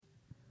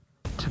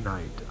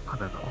tonight on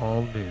an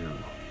all-new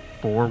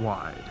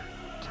 4-wide.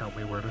 Tell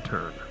me where to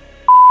turn.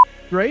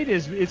 Great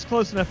is it's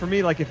close enough for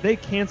me. Like if they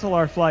cancel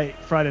our flight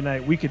Friday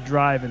night, we could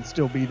drive and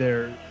still be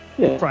there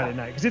Friday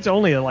night because it's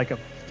only like a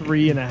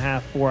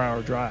 3.5,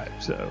 4-hour drive.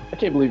 So I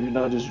can't believe you're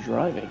not just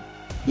driving.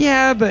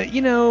 Yeah, but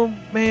you know,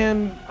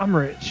 man, I'm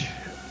rich.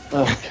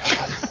 Oh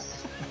God.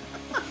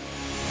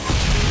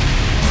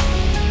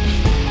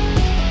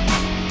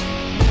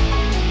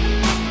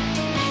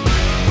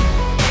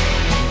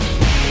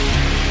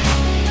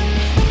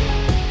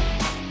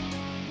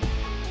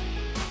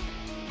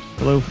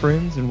 Hello,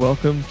 friends, and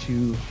welcome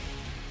to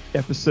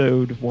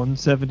episode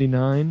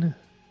 179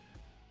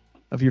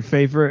 of your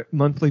favorite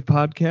monthly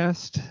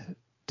podcast,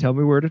 Tell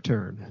Me Where to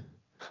Turn.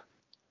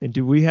 And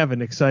do we have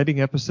an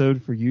exciting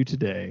episode for you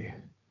today?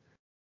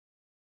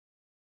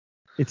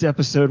 It's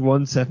episode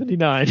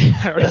 179.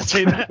 I already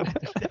say that.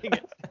 Dang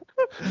it.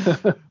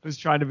 I was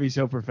trying to be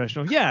so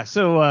professional. Yeah,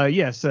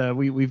 so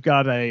we've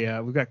got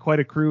quite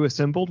a crew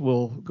assembled.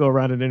 We'll go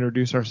around and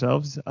introduce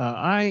ourselves.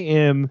 I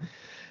am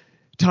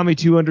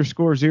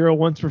Tommy2_0,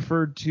 once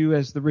referred to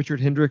as the Richard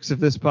Hendricks of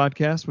this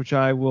podcast, which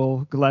I will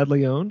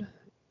gladly own.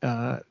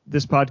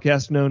 This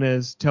podcast known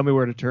as Tell Me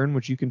Where to Turn,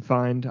 which you can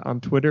find on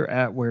Twitter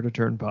at Where to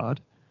Turn Pod.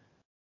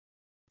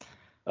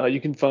 You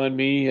can find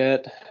me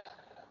at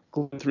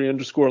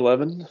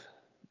Glenn3_11,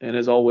 and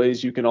as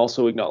always, you can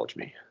also acknowledge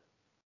me.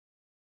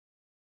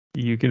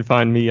 You can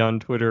find me on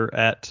Twitter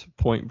at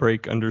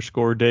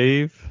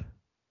PointBreak_Dave.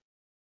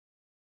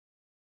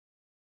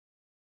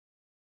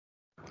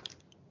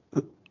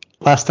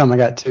 Last time I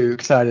got too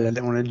excited, I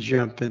didn't want to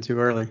jump in too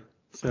early.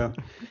 So,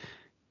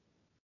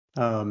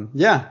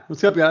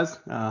 what's up, guys?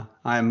 I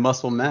am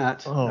Muscle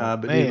Matt, but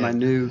due to my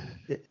new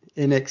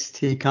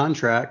NXT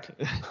contract,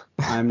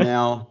 I'm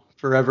now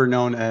forever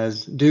known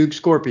as Duke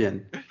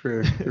Scorpion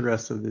for the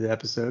rest of the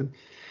episode.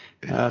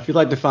 If you'd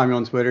like to find me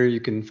on Twitter,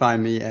 you can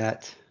find me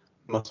at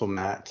Muscle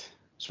Matt.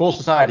 Swole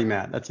Society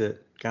Matt, that's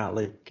it.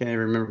 Golly, can't even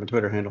remember my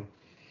Twitter handle.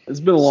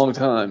 It's been a long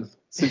time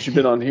since you've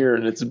been on here,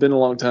 and it's been a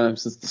long time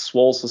since the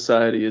Swole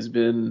Society has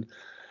been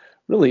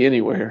really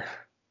anywhere.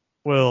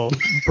 Well,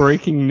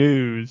 breaking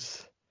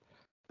news.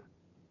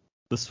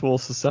 The Swole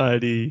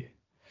Society,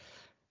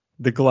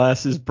 the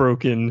glass is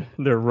broken.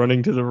 They're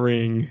running to the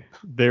ring.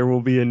 There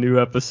will be a new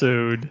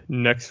episode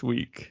next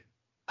week.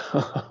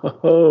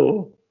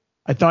 Oh.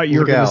 I thought you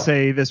were going to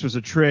say this was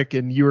a trick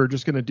and you were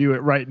just going to do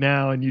it right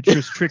now, and you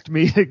just tricked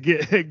me to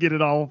get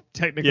it all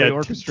technically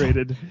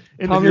orchestrated.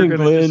 And Tommy and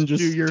Glenn,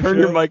 just turn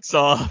your mics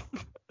off.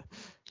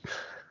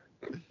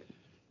 This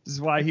is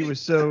why he was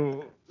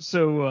so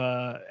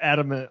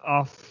adamant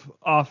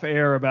off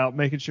air about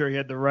making sure he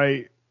had the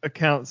right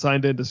account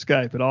signed into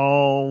Skype.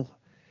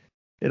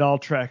 It all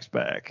tracks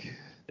back.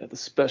 Yeah, the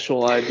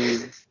special ID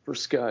for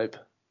Skype.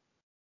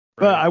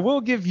 But I will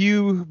give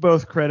you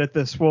both credit,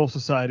 the Swole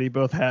Society,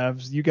 both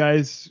halves. You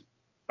guys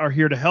are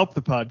here to help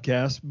the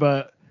podcast,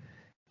 but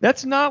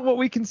that's not what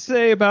we can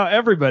say about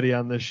everybody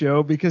on this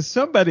show, because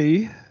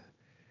somebody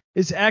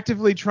is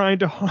actively trying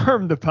to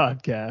harm the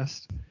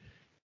podcast.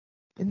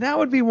 And that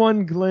would be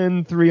one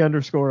Glenn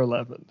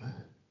 3_11.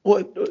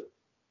 What?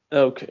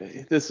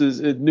 Okay. This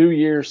is a new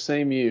year,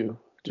 same you.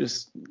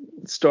 Just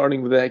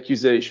starting with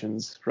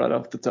accusations right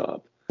off the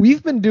top.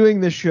 We've been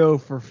doing this show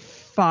for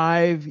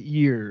 5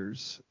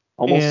 years.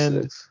 Almost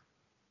 6.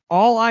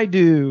 All I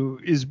do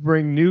is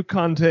bring new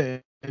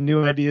content and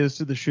new ideas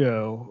to the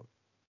show.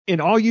 And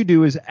all you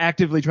do is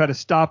actively try to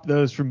stop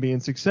those from being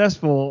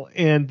successful.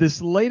 And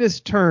this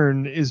latest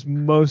turn is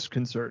most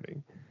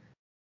concerning.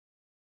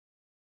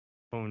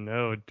 Oh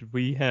no, did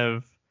we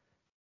have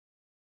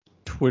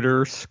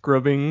Twitter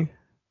scrubbing?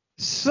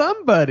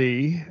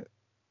 Somebody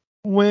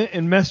went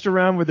and messed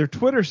around with their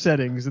Twitter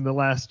settings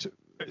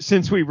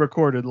since we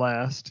recorded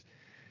last.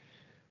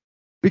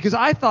 Because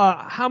I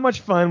thought how much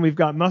fun we've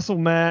got Muscle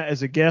Matt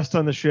as a guest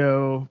on the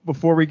show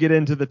before we get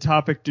into the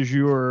topic du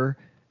jour.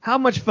 How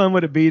much fun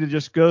would it be to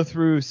just go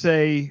through,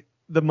 say,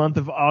 the month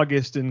of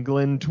August in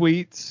Glenn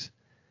tweets?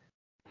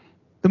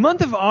 The month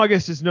of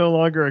August is no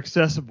longer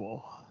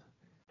accessible,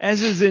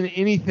 as is in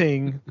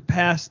anything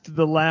past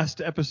the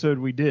last episode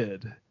we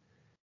did.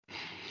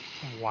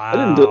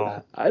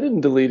 Wow. I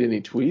didn't delete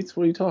any tweets.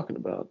 What are you talking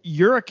about?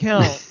 Your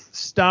account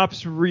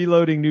stops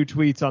reloading new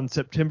tweets on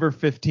September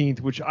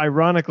 15th, which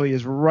ironically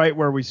is right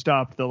where we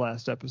stopped the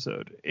last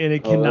episode. And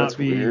it cannot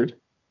be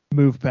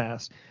moved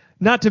past.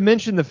 Not to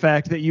mention the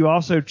fact that you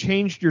also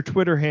changed your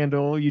Twitter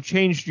handle, you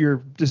changed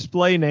your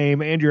display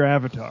name and your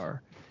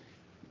avatar.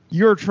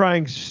 You're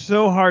trying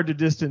so hard to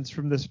distance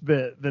from this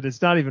bit that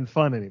it's not even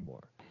fun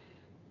anymore.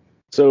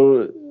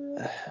 So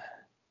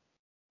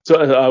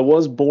I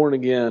was born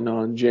again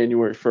on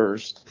January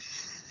 1st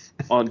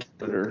on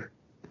Twitter,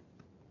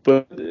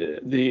 but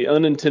the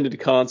unintended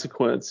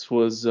consequence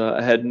was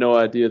I had no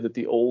idea that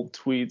the old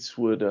tweets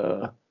would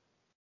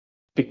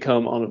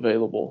become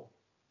unavailable.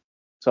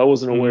 So I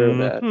wasn't aware of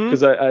that,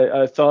 because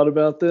I thought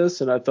about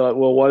this and I thought,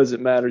 well, why does it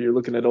matter? You're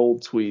looking at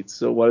old tweets,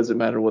 so why does it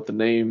matter what the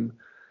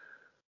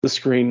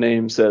screen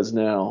name says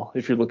now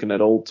if you're looking at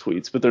old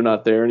tweets, but they're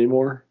not there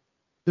anymore?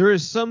 There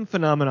is some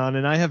phenomenon,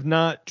 and I have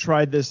not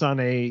tried this on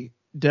a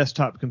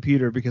desktop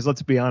computer because,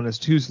 let's be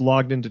honest, who's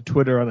logged into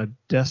Twitter on a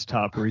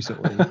desktop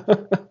recently?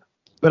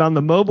 But on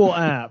the mobile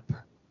app,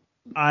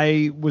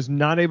 I was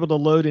not able to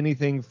load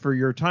anything for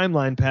your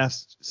timeline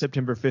past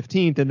September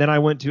 15th, and then I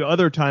went to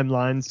other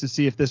timelines to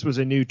see if this was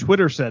a new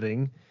Twitter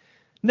setting.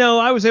 No,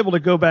 I was able to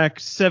go back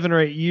 7 or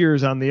 8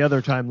 years on the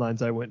other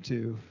timelines I went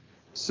to.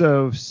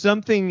 So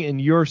something in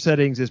your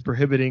settings is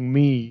prohibiting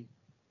me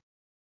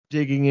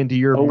digging into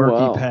your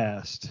murky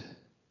past.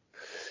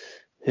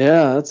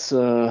 Yeah, that's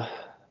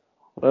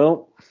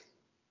well,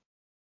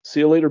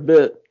 see you later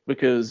bit,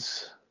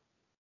 because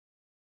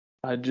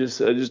I just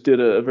did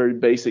a very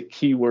basic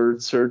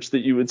keyword search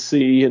that you would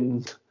see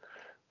in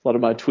a lot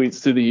of my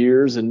tweets through the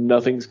years, and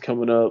nothing's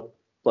coming up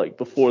like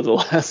before the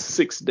last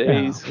 6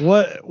 days.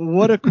 Yeah.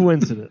 What a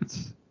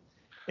coincidence.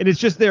 And it's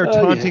just there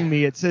taunting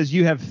me. It says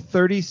you have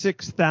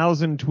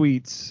 36,000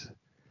 tweets,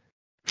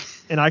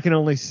 and I can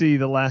only see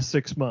the last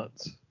 6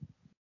 months.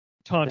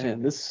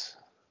 Taunting. Man, it's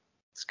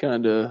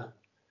kind of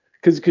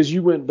because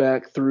you went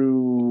back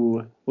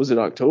through, was it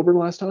October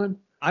last time?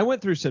 I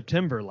went through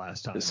September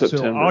last time.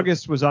 September. So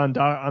August was on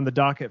the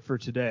docket for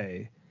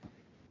today.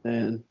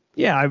 And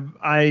yeah,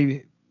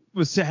 I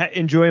was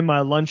enjoying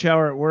my lunch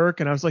hour at work,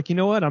 and I was like, you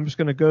know what? I'm just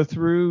going to go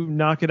through,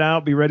 knock it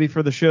out, be ready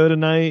for the show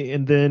tonight,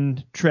 and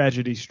then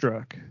tragedy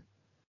struck.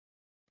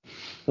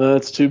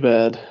 That's too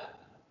bad.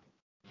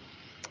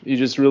 You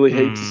just really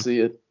hate to see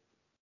it.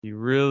 You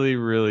really,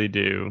 really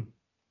do.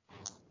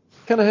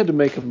 Kind of had to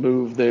make a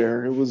move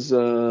there. It was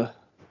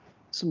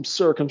some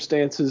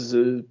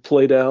circumstances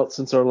played out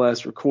since our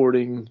last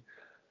recording,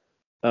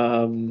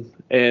 and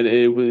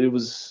it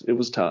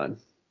was time.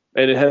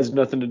 And it has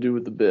nothing to do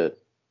with the bit.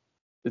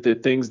 The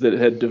things that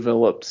had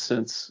developed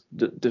since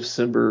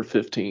December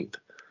 15th.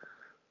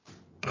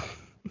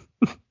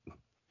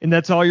 And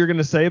that's all you're going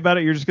to say about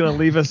it? You're just going to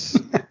leave us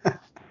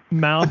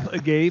mouth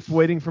agape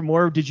waiting for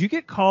more? Did you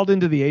get called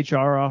into the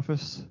HR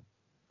office?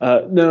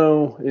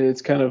 No,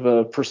 it's kind of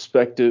a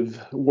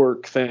prospective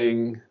work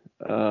thing.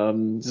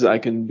 I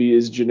can be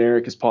as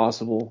generic as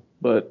possible,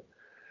 but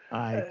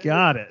I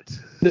got it.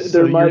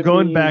 So you're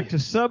going back to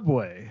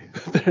Subway,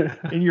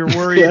 and you're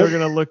worried they're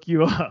going to look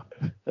you up.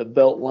 At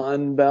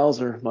Beltline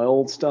Bowser, my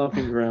old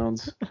stomping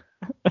grounds.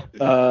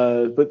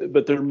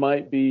 But there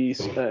might be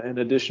an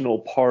additional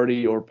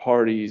party or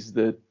parties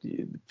that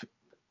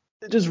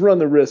just run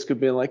the risk of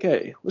being like,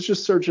 hey, let's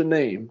just search a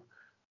name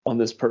on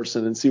this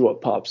person and see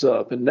what pops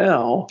up. And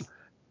now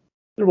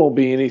there won't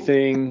be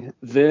anything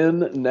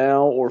then,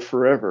 now, or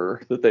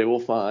forever that they will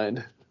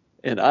find.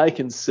 And I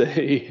can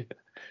say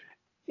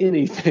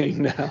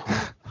anything now.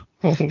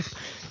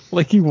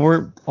 Like you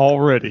weren't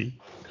already.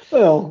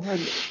 Well,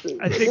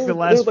 I think the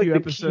last few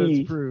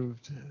episodes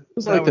proved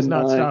that was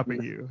not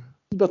stopping you.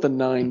 It's about the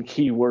 9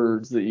 key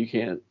words that you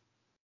can't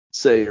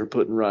say or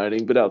put in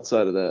writing, but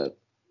outside of that.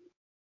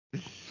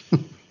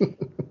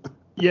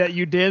 Yeah,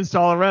 you danced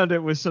all around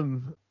it with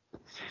some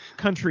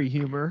country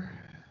humor.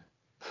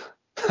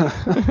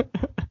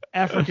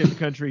 African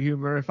country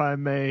humor, if I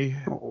may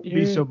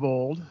be so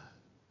bold.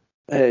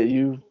 Hey,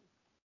 you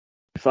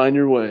find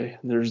your way.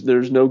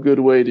 There's no good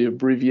way to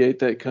abbreviate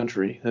that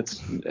country.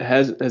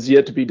 Has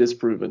yet to be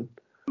disproven.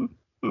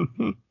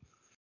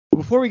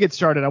 Before we get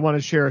started, I want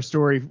to share a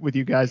story with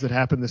you guys that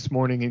happened this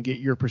morning and get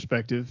your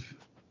perspective,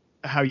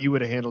 how you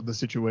would have handled the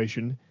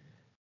situation.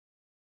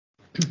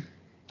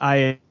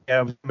 I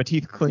have my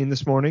teeth cleaned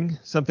this morning,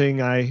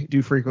 something I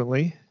do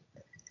frequently.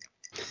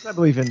 I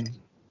believe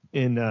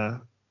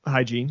in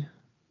hygiene,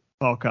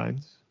 all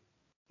kinds.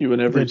 You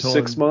went every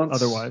 6 months?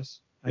 Otherwise.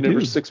 You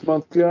never 6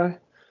 month guy?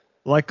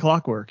 Like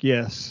clockwork,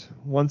 yes.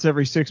 Once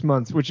every 6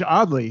 months, which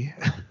oddly,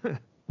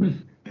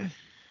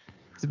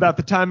 it's about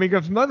the timing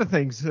of some other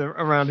things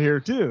around here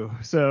too.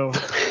 So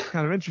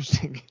kind of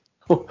interesting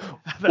how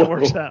that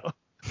works out.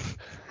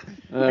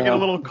 I get a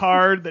little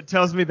card that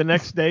tells me the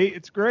next date.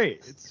 It's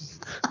great. It's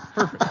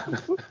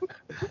perfect.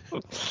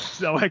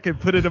 So I can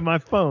put it in my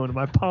phone,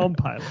 my Palm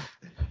Pilot.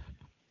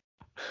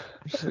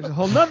 There's a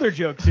whole nother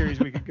joke series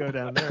we could go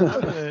down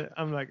there.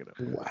 I'm not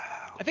gonna. Wow.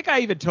 I think I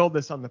even told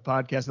this on the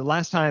podcast. The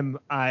last time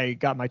I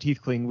got my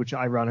teeth cleaned, which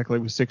ironically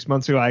was 6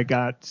 months ago, I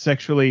got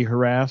sexually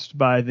harassed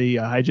by the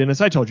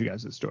hygienist. I told you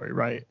guys this story,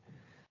 right?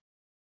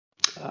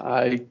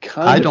 I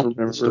don't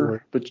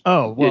remember. But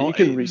well, you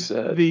can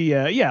reset.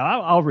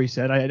 I'll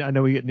reset. I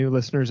know we get new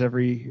listeners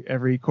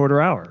every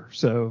quarter hour,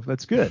 so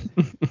that's good.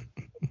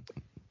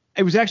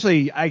 It was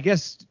actually, I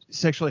guess,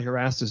 sexually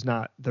harassed is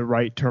not the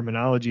right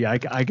terminology. I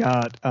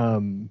got,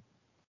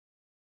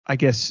 I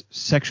guess,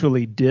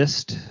 sexually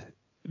dissed,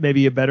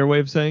 maybe a better way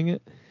of saying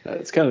it.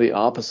 It's kind of the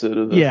opposite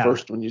of the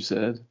first one you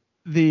said.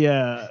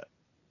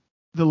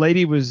 The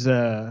lady was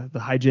the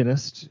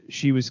hygienist.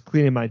 She was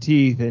cleaning my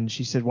teeth, and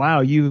she said,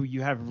 "Wow,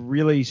 you have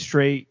really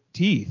straight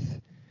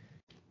teeth,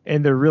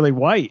 and they're really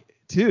white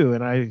too."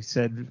 And I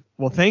said,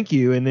 "Well, thank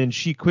you." And then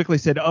she quickly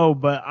said, "Oh,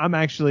 but I'm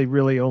actually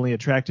really only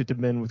attracted to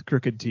men with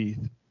crooked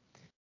teeth."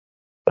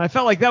 I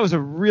felt like that was a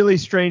really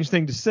strange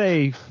thing to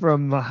say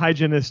from a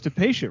hygienist to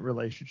patient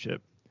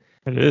relationship.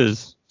 It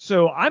is.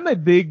 So I'm a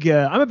big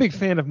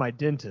fan of my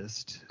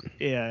dentist,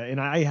 and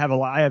I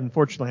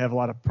unfortunately have a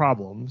lot of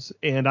problems,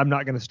 and I'm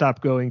not going to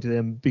stop going to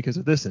them because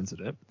of this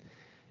incident.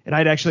 And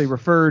I'd actually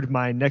referred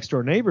my next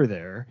door neighbor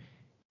there,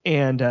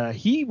 and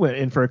he went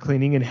in for a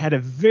cleaning and had a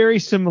very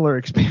similar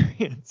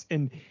experience.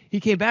 And he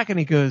came back and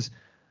he goes,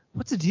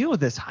 "What's the deal with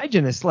this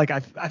hygienist? Like I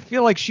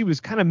feel like she was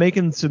kind of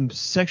making some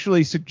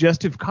sexually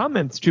suggestive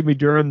comments to me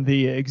during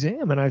the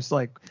exam." And I was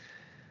like,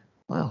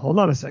 "Well, hold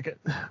on a second,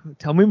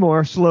 tell me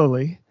more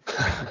slowly."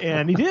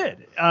 And he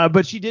did.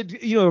 But she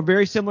did, a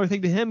very similar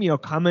thing to him,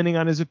 commenting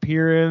on his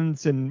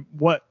appearance and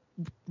what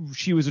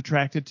she was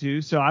attracted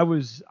to. So I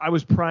was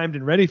primed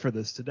and ready for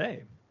this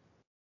today.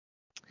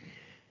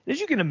 As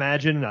you can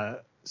imagine,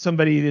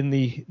 somebody in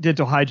the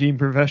dental hygiene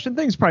profession,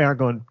 things probably aren't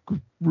going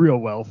real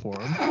well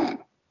for him.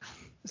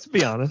 Let's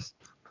be honest.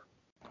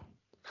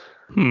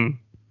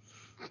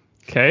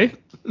 Okay.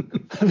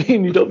 I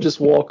mean, you don't just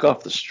walk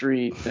off the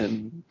street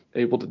and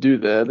able to do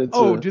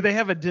that. Do they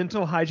have a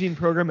dental hygiene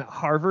program at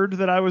Harvard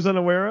that I was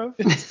unaware of?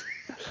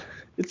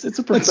 It's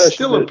a profession. It's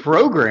still a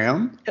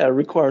program. Yeah, it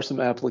requires some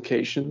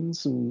application,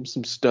 some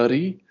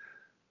study.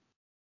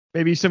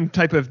 Maybe some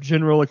type of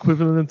general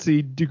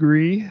equivalency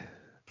degree.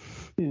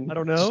 I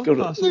don't know.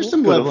 There's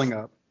some leveling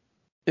up.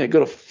 Yeah,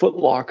 go to Foot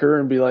Locker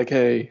and be like,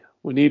 "Hey,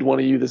 we need one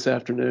of you this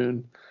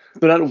afternoon."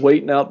 They're not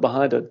waiting out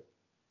behind a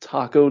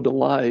Taco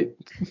Delight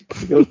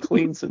to go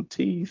clean some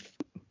teeth.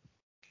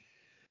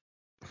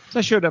 So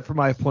I showed up for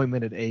my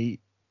appointment at 8,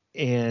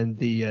 and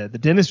the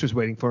dentist was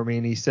waiting for me,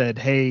 and he said,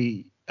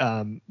 "Hey,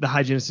 the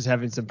hygienist is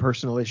having some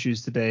personal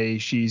issues today.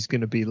 She's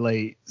going to be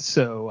late,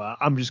 so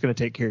I'm just going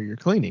to take care of your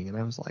cleaning." And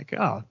I was like,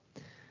 "Oh,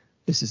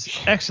 this is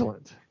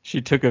excellent." She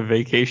took a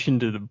vacation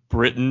to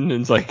Britain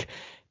and was like,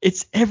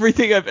 "It's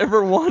everything I've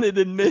ever wanted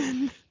in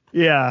men."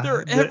 Yeah.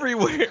 They're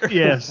everywhere.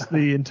 Yes,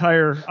 the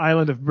entire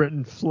island of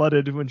Britain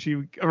flooded when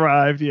she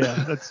arrived.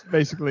 Yeah, that's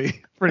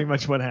basically pretty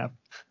much what happened.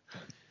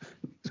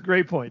 It's a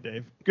great point,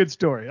 Dave. Good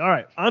story. All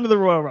right, on to the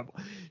Royal Rumble.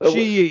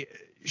 She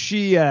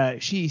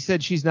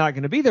said she's not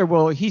going to be there.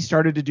 Well, he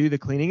started to do the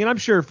cleaning, and I'm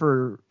sure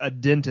for a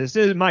dentist,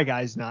 my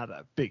guy's not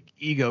a big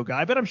ego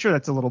guy, but I'm sure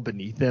that's a little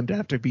beneath them to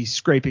have to be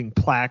scraping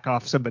plaque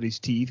off somebody's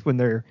teeth when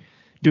they're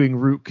doing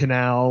root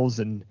canals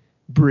and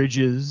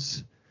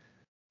bridges,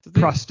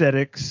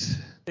 prosthetics.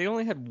 They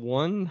only had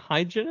one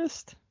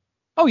hygienist?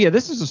 Oh, yeah,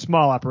 this is a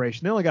small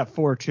operation. They only got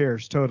 4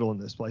 chairs total in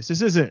this place.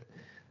 This isn't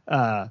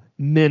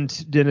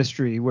mint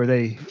dentistry where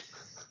they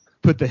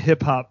put the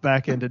hip hop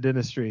back into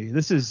dentistry.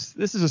 This is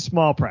a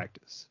small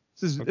practice.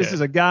 This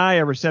is a guy,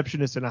 a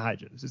receptionist, and a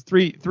hygienist. It's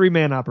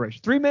three-man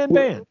operation. 3-man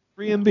band.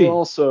 3MB. We're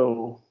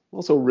also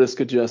risk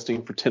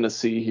adjusting for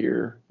Tennessee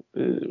here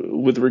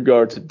with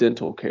regard to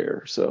dental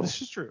care. So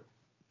this is true.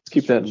 Let's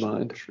keep that in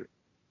mind.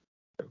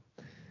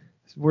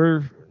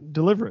 Where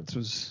Deliverance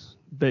was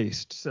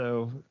based.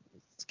 So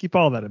let's keep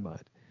all that in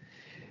mind.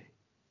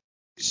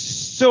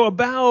 So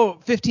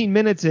about 15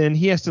 minutes in,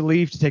 he has to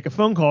leave to take a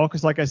phone call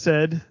because, like I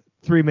said,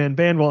 3-man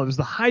band. Well, it was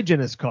the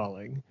hygienist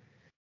calling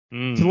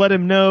to let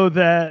him know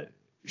that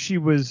she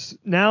was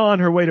now on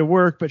her way to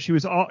work, but she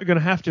was going to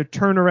have to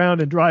turn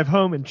around and drive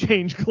home and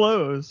change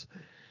clothes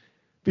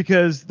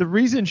because the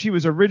reason she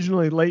was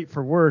originally late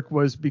for work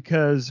was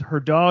because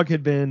her dog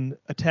had been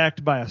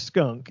attacked by a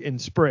skunk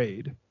and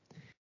sprayed.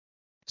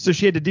 So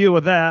she had to deal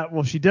with that.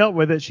 Well, she dealt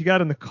with it. She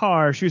got in the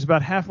car. She was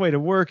about halfway to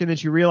work, and then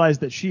she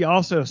realized that she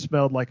also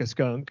smelled like a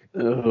skunk.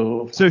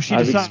 Oh, so she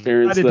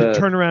decided to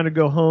turn around and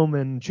go home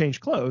and change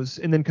clothes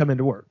and then come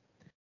into work.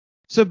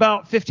 So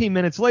about 15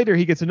 minutes later,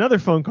 he gets another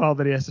phone call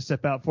that he has to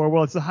step out for.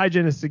 Well, it's the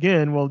hygienist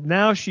again. Well,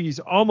 now she's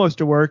almost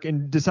to work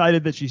and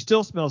decided that she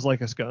still smells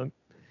like a skunk.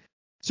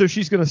 So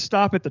she's going to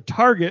stop at the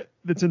Target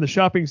that's in the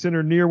shopping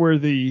center near where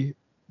the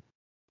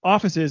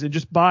office is and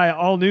just buy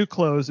all new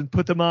clothes and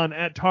put them on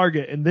at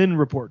Target and then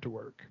report to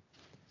work.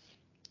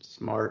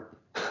 Smart.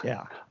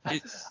 Yeah.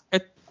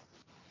 At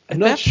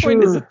that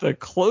point, is it the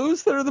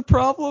clothes that are the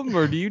problem,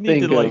 or do you need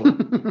to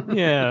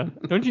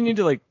don't you need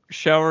to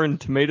shower in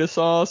tomato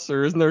sauce,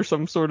 or isn't there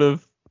some sort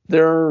of?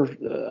 There are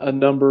a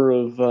number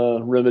of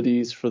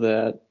remedies for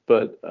that,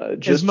 but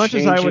just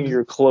changing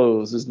your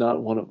clothes is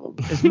not one of them.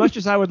 As much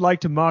as I would like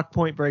to mock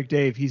Point Break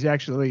Dave, he's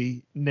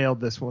actually nailed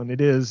this one. It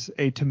is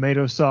a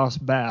tomato sauce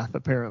bath,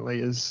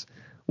 apparently, is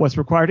what's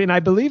required. And I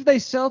believe they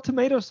sell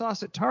tomato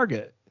sauce at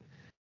Target,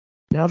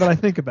 now that I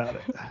think about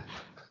it.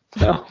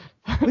 No.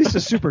 At least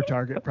a super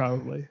Target,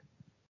 probably.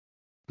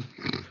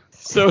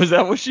 So is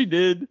that what she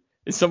did?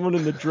 Is someone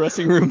in the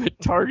dressing room at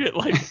Target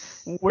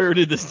where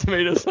did this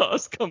tomato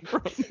sauce come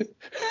from?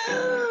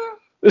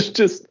 There's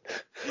just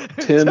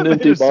 10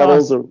 empty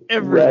bottles of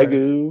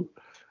ragu.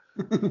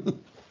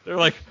 They're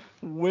like,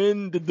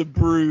 when did the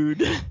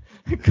brood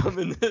come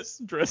in this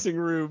dressing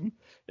room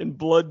and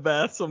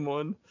bloodbath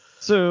someone?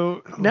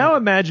 So now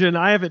imagine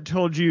I haven't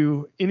told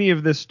you any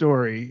of this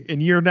story,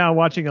 and you're now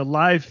watching a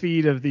live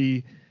feed of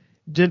the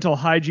dental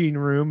hygiene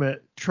room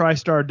at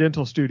TriStar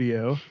Dental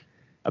Studio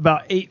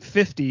about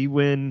 8:50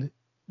 when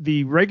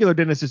the regular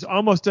dentist is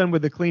almost done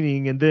with the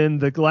cleaning, and then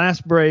the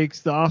glass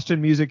breaks, the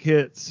Austin music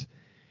hits.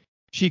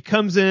 She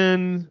comes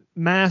in,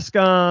 mask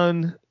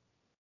on,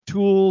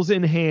 tools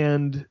in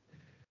hand,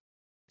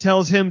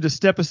 tells him to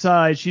step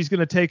aside. She's going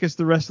to take us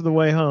the rest of the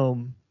way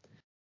home.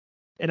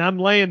 And I'm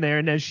laying there,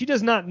 and now she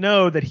does not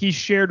know that he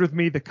shared with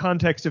me the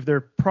context of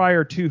their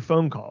prior 2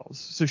 phone calls.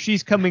 So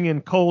she's coming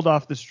in cold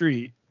off the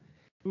street.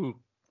 Ooh.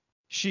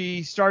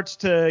 She starts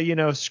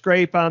to,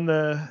 scrape on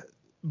the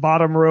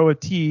bottom row of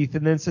teeth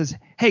and then says,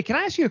 "Hey, can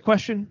I ask you a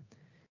question?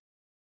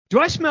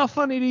 Do I smell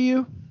funny to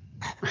you?"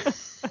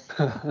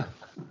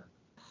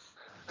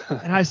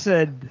 And I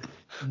said,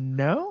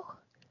 "No."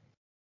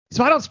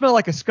 So I don't smell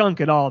like a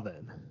skunk at all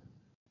then.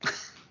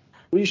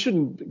 Well, you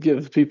shouldn't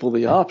give people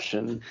the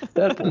option at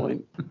that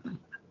point.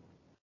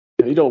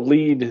 You don't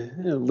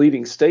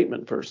leading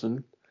statement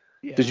person.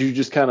 Yeah. Did you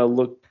just kind of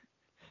look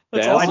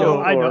down?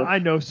 I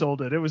know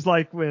sold it. It was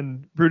like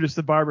when Brutus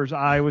the Barber's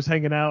eye was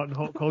hanging out and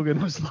Hulk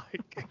Hogan was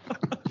like,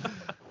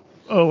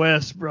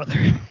 "OS,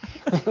 brother."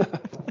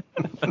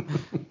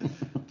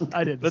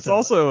 I didn't. That's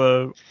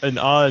also an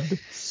odd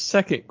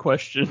second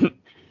question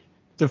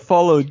to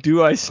follow.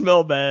 Do I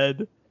smell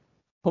bad?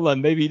 Hold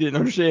on, maybe you didn't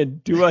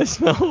understand. Do I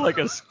smell like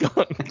a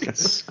skunk?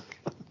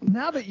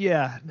 Now that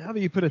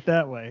you put it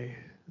that way,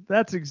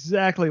 that's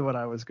exactly what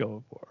I was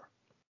going for.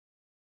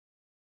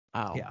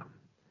 Wow. Yeah.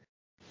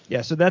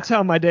 Yeah, so that's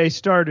how my day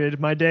started.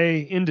 My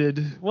day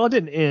ended. Well, it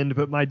didn't end,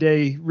 but my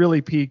day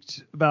really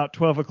peaked about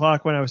 12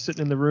 o'clock when I was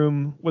sitting in the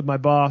room with my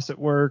boss at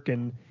work,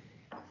 and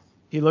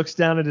he looks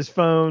down at his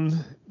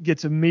phone,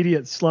 gets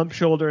immediate slump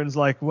shoulder, and is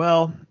like,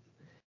 "Well,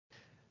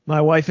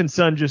 my wife and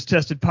son just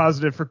tested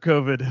positive for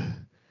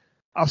COVID.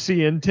 I'll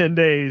see you in 10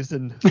 days,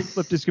 and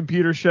flipped his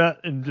computer shut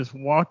and just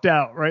walked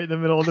out right in the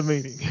middle of the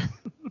meeting.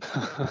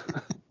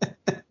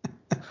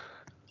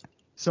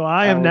 So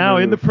I am now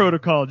in the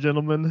protocol,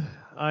 gentlemen.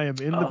 I am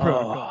in the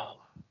protocol.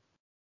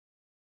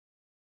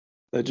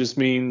 That just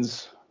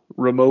means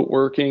remote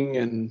working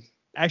and...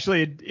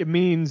 Actually, it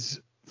means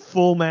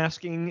full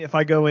masking if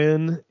I go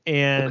in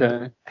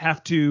and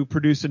have to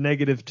produce a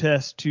negative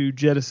test to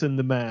jettison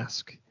the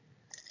mask.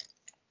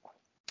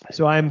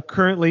 So I'm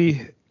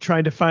currently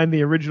trying to find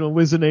the original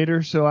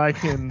Wizinator so I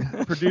can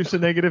produce a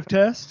negative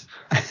test,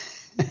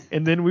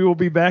 and then we will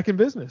be back in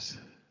business.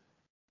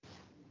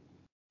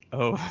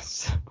 Oh,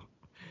 so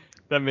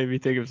that made me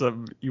think of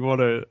something. You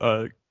want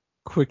a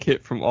quick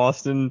hit from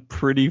Austin?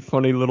 Pretty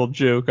funny little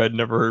joke I'd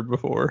never heard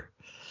before.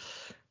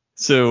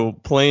 So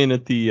playing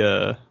at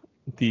the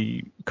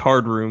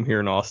card room here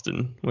in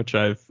Austin, which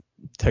I've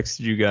texted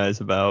you guys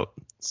about.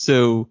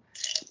 So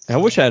I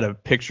wish I had a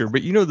picture,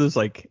 but you know those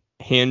like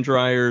hand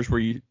dryers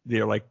where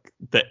they're like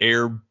the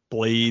air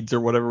blades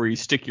or whatever, where you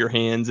stick your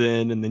hands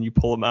in and then you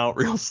pull them out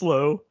real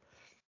slow.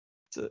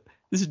 So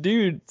this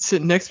dude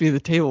sitting next to me at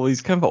the table,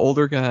 he's kind of an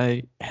older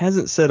guy,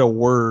 hasn't said a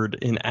word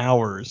in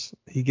hours.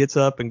 He gets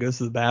up and goes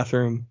to the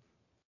bathroom,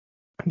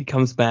 and he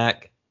comes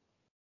back,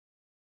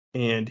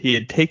 and he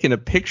had taken a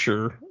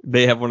picture.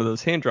 They have one of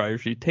those hand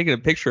dryers. He'd taken a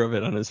picture of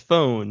it on his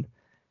phone,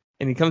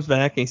 and he comes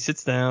back and he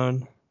sits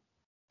down,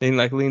 and he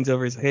like leans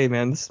over. He's like, "Hey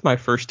man, this is my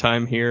first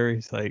time here."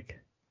 He's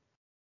like,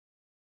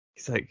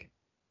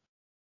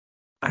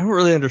 "I don't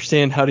really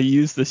understand how to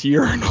use this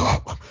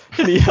urinal."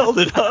 And he held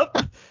it up,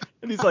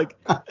 and he's like,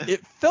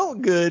 "It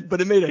felt good,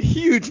 but it made a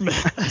huge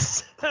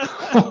mess."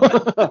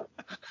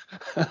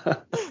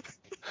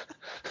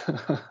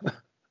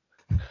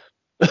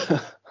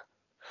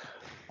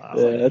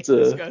 Yeah,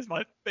 this guy's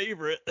my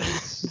favorite.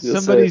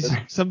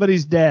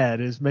 Somebody's dad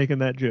is making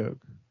that joke.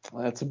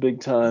 That's a big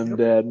time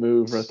dad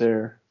move right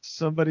there.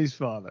 Somebody's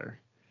father.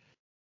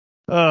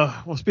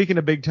 Well, speaking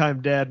of big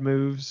time dad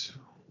moves,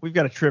 we've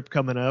got a trip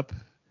coming up.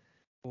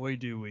 Boy,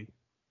 do we.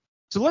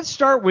 So let's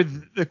start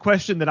with the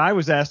question that I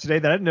was asked today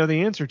that I didn't know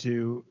the answer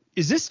to.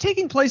 Is this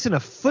taking place in a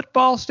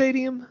football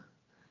stadium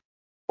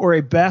or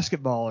a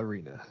basketball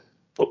arena?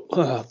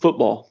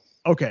 Football.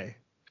 Okay.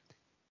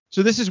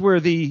 So this is where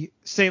the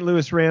St.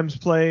 Louis Rams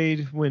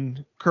played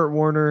when Kurt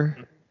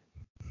Warner...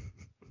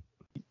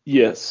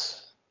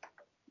 Yes.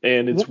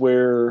 And it's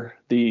where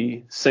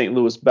the St.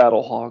 Louis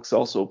Battlehawks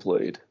also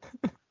played.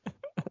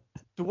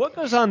 So what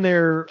goes on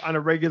there on a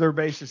regular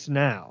basis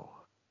now?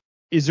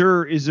 Is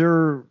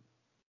there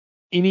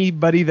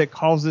anybody that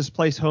calls this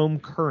place home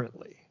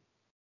currently?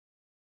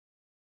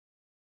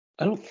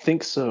 I don't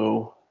think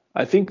so.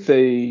 I think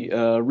they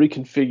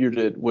reconfigured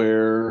it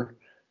where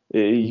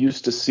it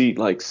used to seat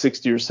like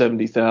 60 or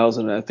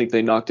 70,000. And I think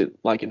they knocked it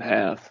like in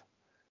half,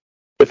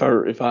 if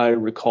I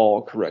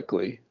recall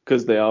correctly,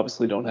 because they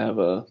obviously don't have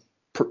a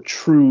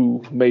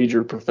true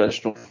major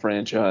professional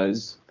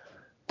franchise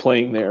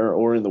playing there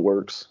or in the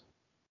works.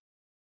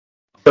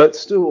 But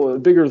still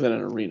bigger than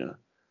an arena.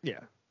 Yeah.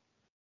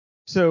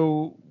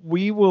 So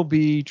we will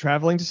be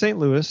traveling to St.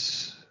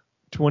 Louis,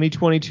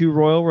 2022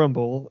 Royal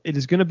Rumble. It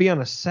is going to be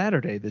on a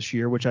Saturday this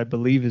year, which I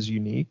believe is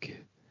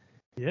unique.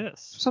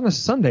 Yes. It's on a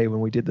Sunday when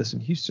we did this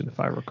in Houston, if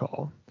I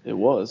recall. It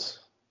was.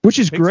 Which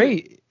is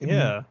great.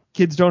 Yeah.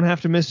 Kids don't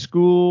have to miss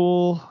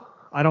school.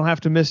 I don't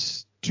have to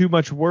miss too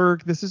much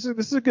work. This is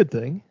a good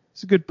thing.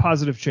 It's a good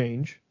positive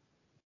change.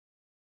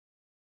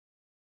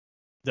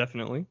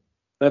 Definitely.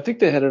 I think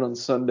they had it on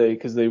Sunday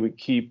because they would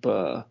keep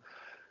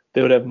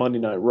they would have Monday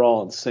Night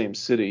Raw in the same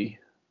city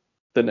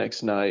the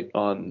next night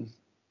on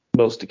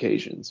most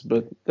occasions,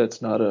 but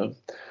that's not a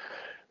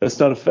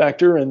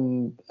factor,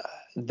 and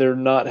they're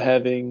not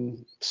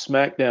having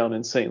SmackDown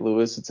in St.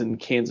 Louis. It's in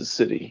Kansas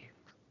City,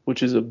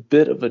 which is a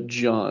bit of a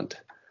jaunt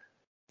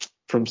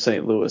from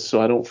St. Louis.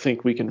 So I don't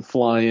think we can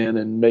fly in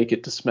and make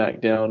it to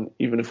SmackDown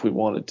even if we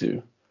wanted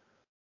to.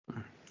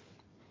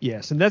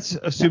 Yes, and that's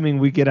assuming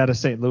we get out of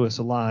St. Louis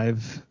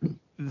alive.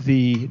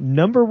 The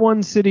number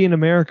one city in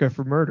America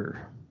for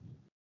murder.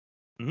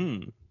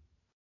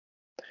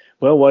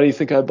 Well, why do you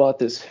think I bought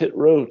this Hit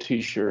Row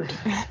t-shirt?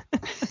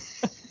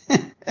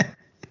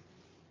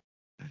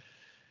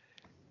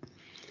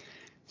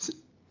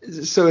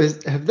 So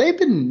have they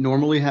been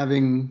normally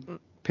having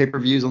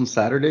pay-per-views on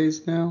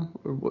Saturdays now?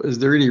 Or is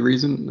there any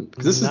reason?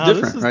 Because this is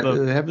different,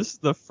 right? This is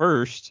the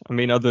first. I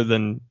mean, other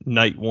than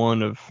night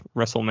one of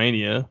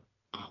WrestleMania.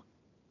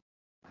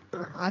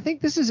 I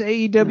think this is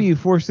AEW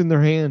forcing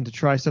their hand to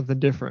try something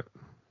different.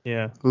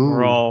 Yeah,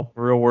 we're all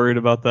real worried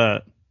about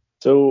that.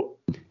 So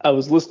I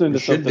was listening to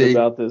something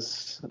about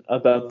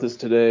this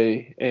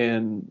today,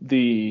 and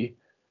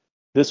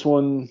this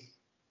one,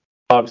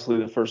 obviously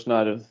the first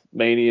night of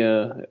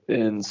Mania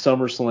and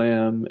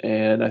SummerSlam,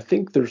 and I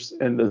think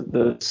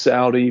the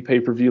Saudi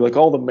pay-per-view, like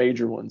all the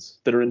major ones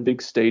that are in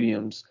big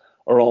stadiums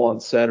are all on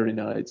Saturday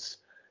nights,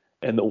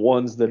 and the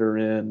ones that are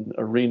in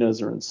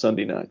arenas are on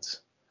Sunday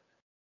nights.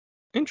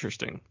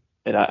 Interesting.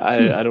 And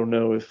I don't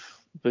know if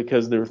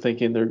because they're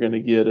thinking they're going to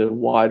get a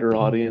wider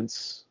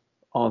audience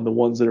on the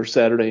ones that are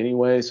Saturday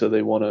anyway, so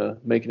they want to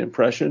make an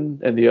impression,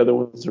 and the other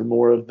ones are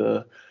more of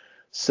the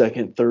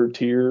second, third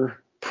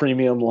tier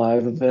premium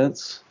live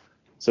events.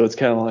 So it's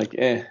kind of like,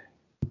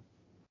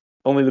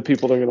 only the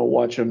people that are going to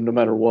watch them no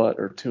matter what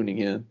are tuning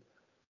in.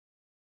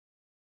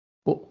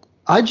 Well,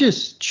 I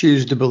just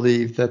choose to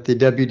believe that the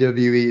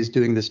WWE is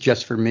doing this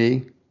just for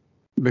me,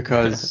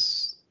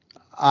 because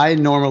I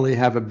normally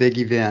have a big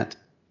event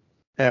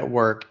at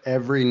work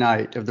every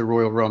night of the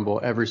Royal Rumble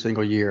every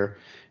single year.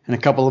 And a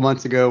couple of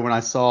months ago, when I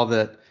saw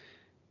that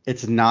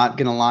it's not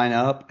going to line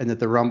up and that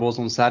the Rumble's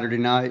on Saturday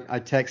night, I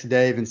text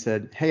Dave and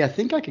said, "Hey, I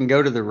think I can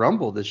go to the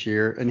Rumble this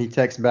year." And he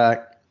texts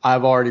back,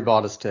 "I've already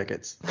bought us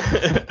tickets."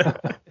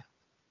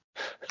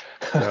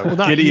 Well,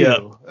 not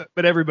you,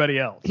 but everybody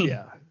else.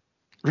 Yeah.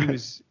 He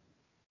was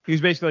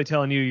basically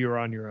telling you were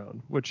on your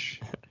own, which,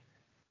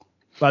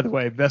 by the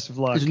way, best of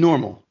luck. It's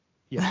normal.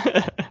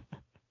 Yeah.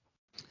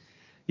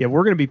 Yeah,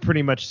 we're going to be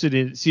pretty much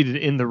seated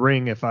in the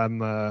ring if I'm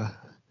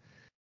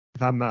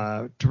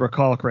to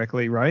recall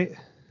correctly, right?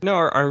 No,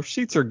 our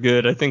seats are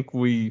good. I think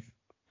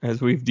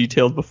as we've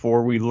detailed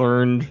before, we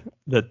learned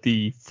that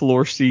the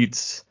floor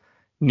seats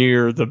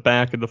near the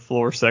back of the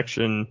floor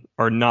section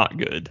are not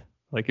good.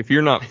 Like if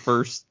you're not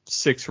first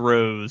 6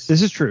 rows.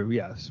 This is true.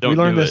 Yes, we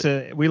learned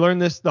this. We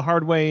learned this the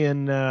hard way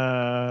in,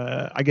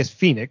 I guess,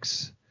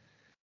 Phoenix.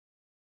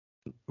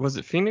 Was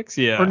it Phoenix?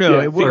 Yeah. Or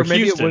no, yeah, or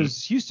maybe Houston. It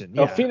was Houston.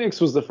 Yeah. No,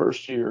 Phoenix was the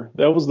first year.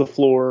 That was the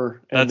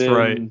floor. And That's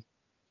right.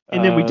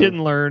 And then we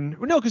didn't learn.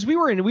 No, because we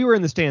were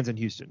in the stands in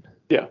Houston.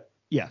 Yeah.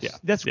 Yes. Yeah.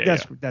 That's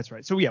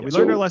right. So we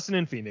learned our lesson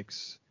in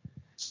Phoenix.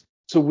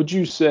 So would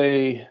you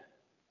say,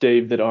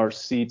 Dave, that our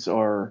seats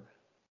are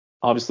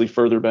obviously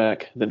further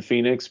back than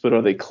Phoenix, but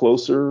are they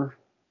closer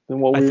than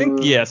what we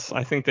were? Yes,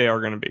 I think they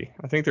are going to be.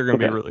 I think they're going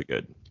to be really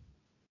good.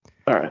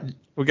 All right.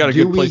 We got a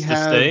good place to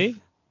stay.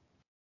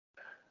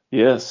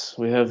 Yes,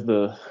 we have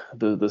the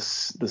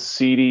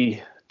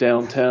seedy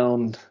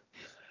downtown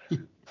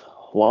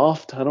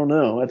loft. I don't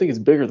know. I think it's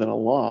bigger than a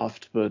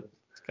loft, but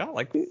it's got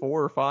like 4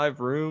 or 5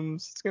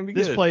 rooms. It's gonna be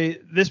good.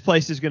 This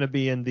place is gonna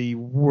be in the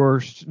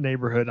worst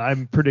neighborhood.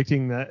 I'm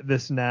predicting that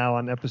this now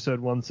on episode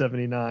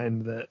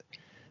 179 that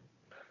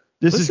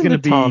this is gonna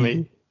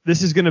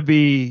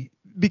be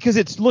because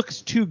it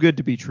looks too good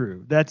to be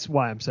true. That's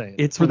why I'm saying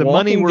it's for the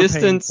money we're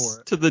distance paying for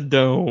it. To the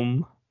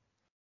Dome.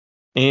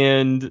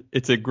 And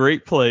it's a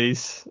great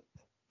place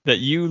that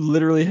you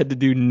literally had to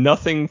do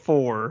nothing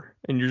for,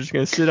 and you're just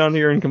going to sit down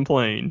here and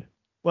complain.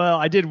 Well,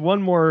 I did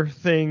one more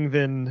thing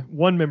than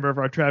one member of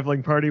our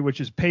traveling party, which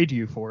is paid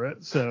you for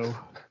it. So,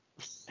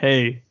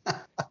 hey,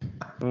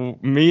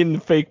 me and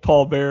the fake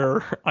Paul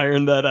Bearer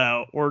ironed that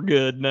out. We're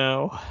good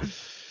now.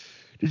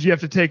 Did you have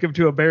to take him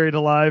to a buried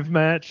alive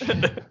match?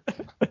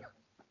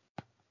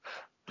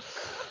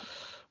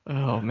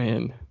 Oh,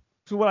 man.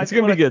 So it's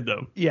going to be good,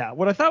 though. Yeah.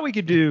 What I thought we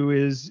could do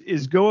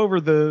is go over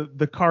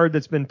the card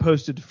that's been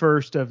posted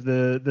first of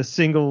the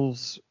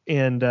singles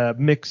and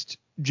mixed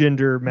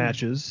gender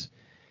matches.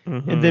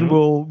 Mm-hmm. And then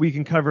we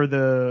can cover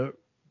the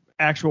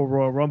actual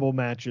Royal Rumble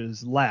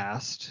matches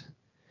last.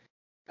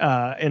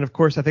 And, of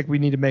course, I think we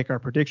need to make our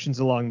predictions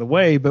along the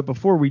way. But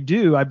before we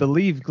do, I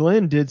believe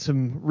Glenn did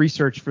some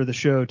research for the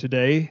show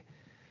today,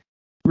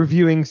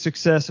 reviewing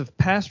success of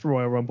past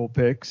Royal Rumble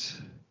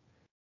picks.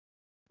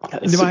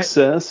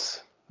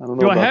 Success? I don't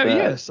know about that.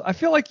 Yes, I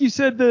feel like you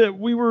said that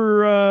we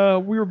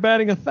were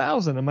batting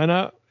 1,000. Am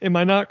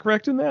I not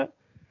correct in that?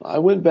 I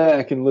went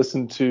back and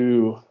listened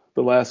to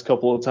the last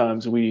couple of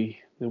times we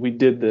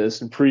did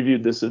this and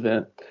previewed this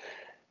event,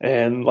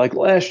 and like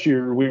last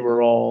year we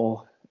were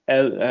all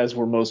as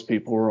were most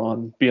people, were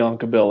on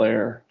Bianca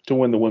Belair to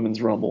win the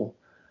Women's Rumble.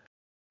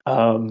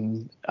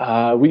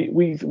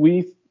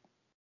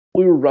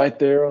 We were right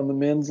there on the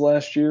men's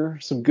last year.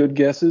 Some good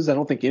guesses. I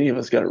don't think any of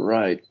us got it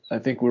right. I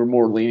think we were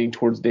more leaning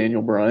towards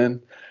Daniel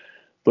Bryan.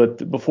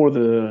 But before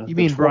the You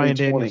mean Bryan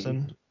 2020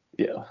 Danielson?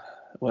 Yeah.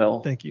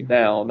 Well, Thank you.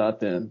 Now, not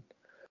then.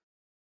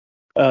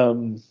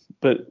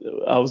 But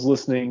I was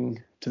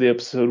listening to the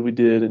episode we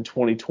did in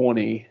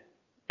 2020,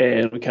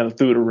 and we kind of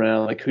threw it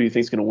around, like, who do you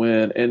think's going to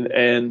win?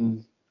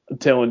 And I'm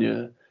telling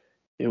you,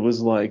 it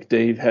was like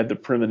Dave had the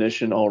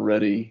premonition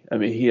already. I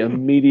mean, he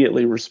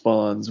immediately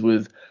responds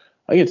with,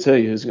 I can tell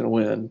you who's going to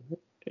win.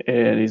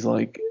 And he's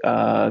like,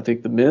 I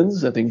think the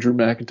men's, I think Drew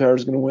McIntyre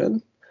is going to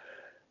win.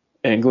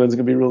 And Glenn's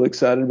going to be really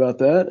excited about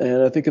that.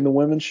 And I think in the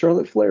women's,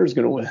 Charlotte Flair is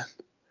going to win.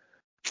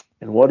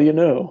 And what do you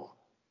know?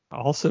 I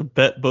also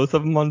bet both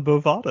of them on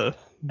Bovada.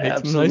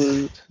 Made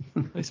some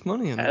nice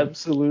money in that.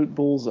 Absolute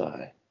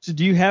bullseye. So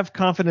do you have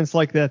confidence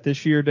like that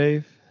this year,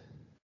 Dave?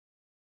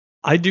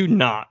 I do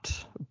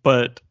not,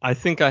 but I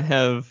think I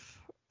have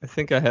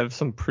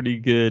some pretty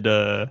good.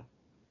 I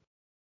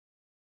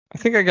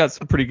think I got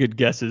some pretty good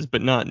guesses,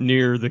 but not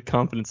near the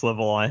confidence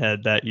level I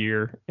had that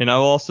year. And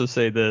I'll also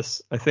say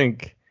this: I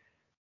think,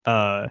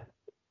 not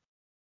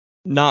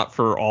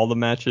for all the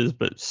matches,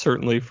 but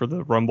certainly for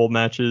the Rumble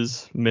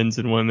matches, men's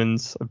and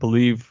women's. I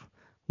believe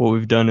what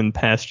we've done in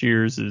past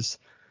years is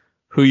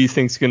who you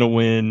think's going to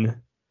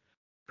win,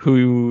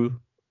 who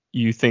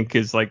you think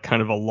is like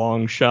kind of a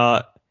long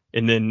shot,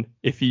 and then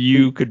if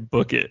you could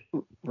book it,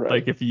 right.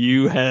 Like if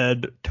you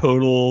had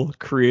total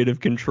creative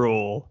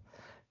control.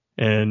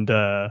 And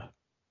I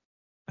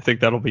think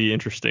that'll be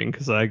interesting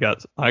because I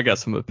got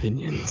some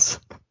opinions.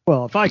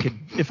 Well, if I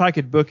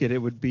could book it, it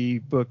would be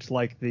booked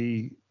like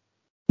the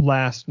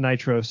last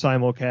Nitro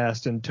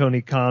simulcast, and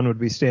Tony Khan would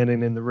be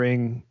standing in the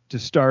ring to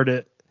start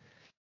it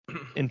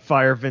and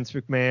fire Vince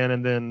McMahon,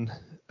 and then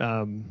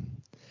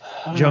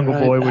Jungle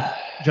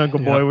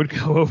Boy would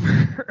go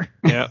over.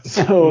 Yeah.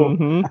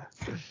 So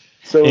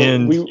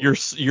and your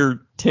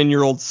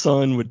 10-year-old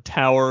son would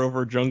tower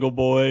over Jungle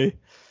Boy.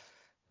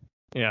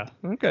 Yeah.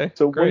 Okay.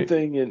 So great. One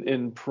thing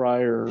in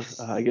prior,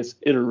 I guess,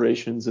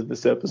 iterations of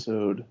this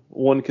episode,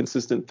 one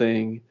consistent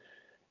thing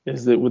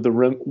is that with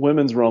the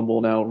Women's Rumble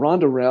now,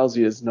 Ronda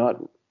Rousey has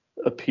not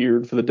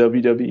appeared for the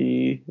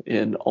WWE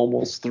in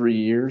almost 3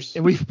 years.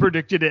 And we've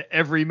predicted it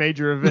every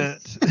major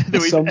event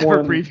that we've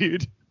ever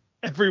previewed.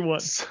 Everyone.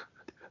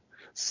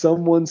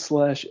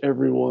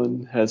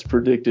 Someone/everyone has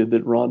predicted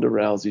that Ronda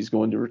Rousey is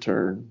going to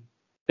return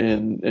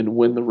and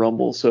win the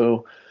Rumble.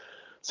 So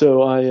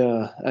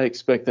I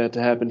expect that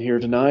to happen here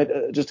tonight.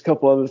 Just a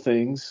couple other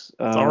things.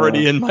 It's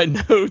already in my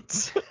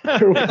notes.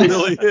 It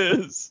really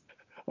is.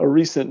 A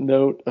recent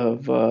note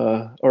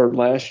or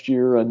last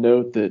year, a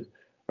note that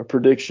a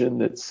prediction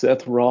that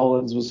Seth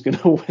Rollins was going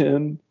to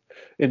win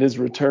in his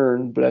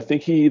return, but I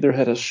think he either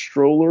had a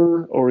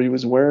stroller or he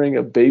was wearing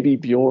a baby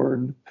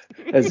Bjorn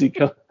as he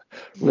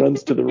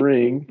runs to the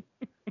ring.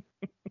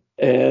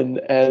 And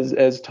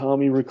as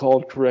Tommy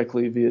recalled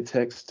correctly via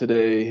text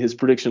today, his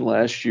prediction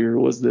last year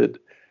was that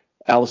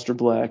Aleister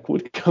Black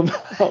would come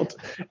out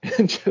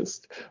and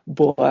just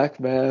black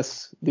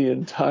mass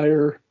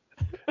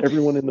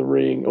everyone in the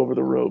ring over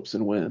the ropes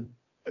and win.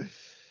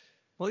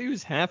 Well, he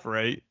was half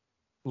right.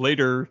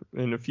 Later,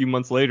 and a few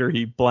months later,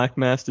 he black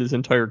masked his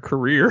entire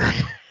career.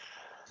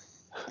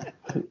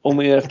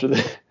 Only after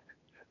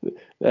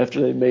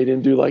they made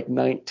him do like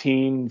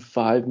 19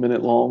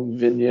 5-minute long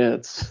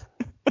vignettes,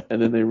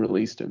 and then they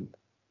released him.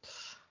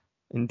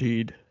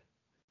 Indeed.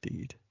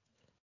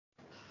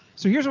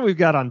 So here's what we've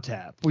got on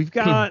tap. We've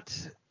got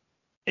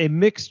a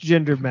mixed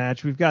gender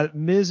match. We've got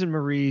Miz and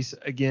Maurice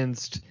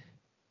against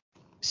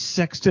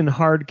Sexton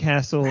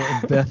Hardcastle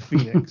and Beth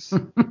Phoenix.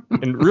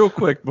 And real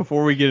quick,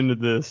 before we get into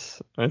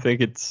this, I think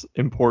it's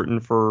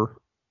important for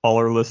all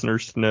our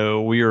listeners to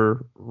know we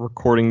are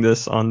recording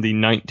this on the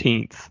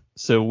 19th.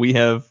 So we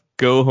have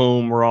Go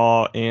Home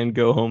Raw and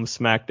Go Home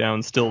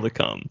SmackDown still to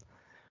come,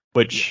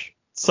 which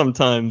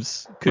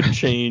sometimes could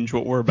change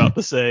what we're about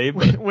to say.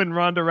 But when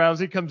Ronda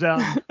Rousey comes out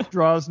and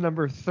draws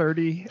number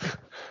 30.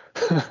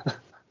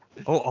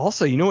 Oh,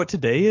 also, you know what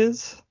today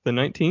is? The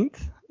 19th?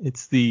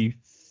 It's the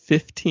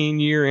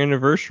 15-year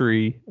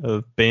anniversary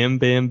of Bam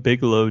Bam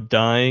Bigelow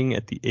dying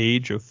at the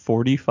age of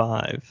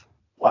 45.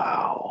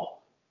 Wow.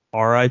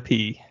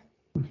 R.I.P.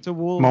 So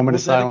we'll Moment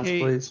of silence,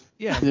 please.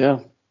 Yeah.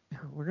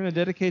 We're going to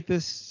dedicate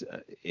this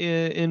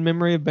in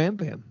memory of Bam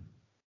Bam.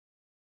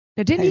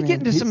 Now, didn't he get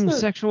into some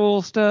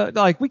sexual stuff?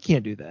 Like, we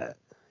can't do that.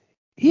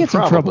 He had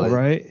some trouble,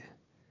 right?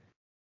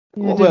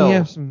 Yeah, Well, he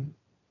have some...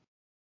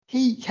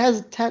 He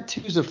has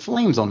tattoos of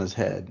flames on his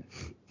head.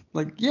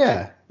 Like,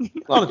 yeah, a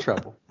lot of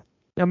trouble.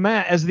 Now,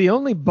 Matt, as the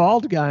only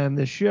bald guy on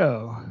this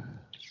show...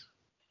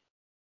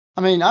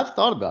 I mean, I've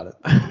thought about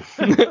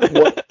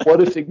it.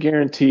 What if it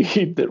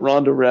guaranteed that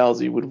Ronda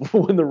Rousey would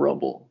win the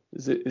Rumble?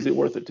 Is it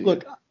worth it to you?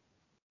 Look,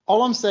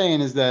 all I'm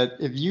saying is that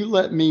if you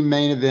let me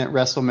main event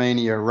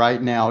WrestleMania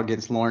right now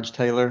against Lawrence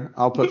Taylor,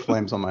 I'll put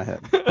flames on my head.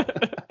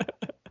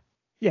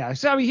 Yeah,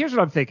 so I mean, here's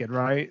what I'm thinking,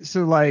 right?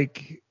 So,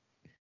 like,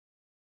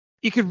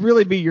 it could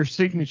really be your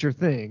signature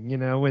thing, you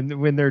know,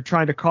 when they're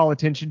trying to call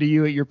attention to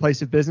you at your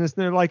place of business,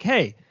 and they're like,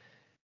 hey,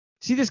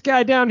 see this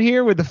guy down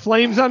here with the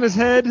flames on his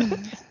head?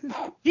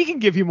 He can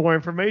give you more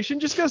information.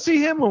 Just go see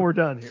him when we're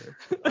done here.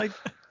 Like,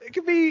 it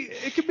could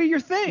be your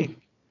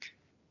thing.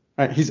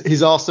 All right,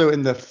 he's also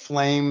in the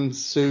flame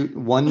suit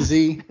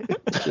onesie,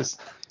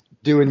 just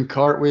doing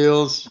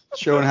cartwheels,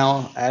 showing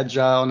how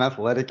agile and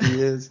athletic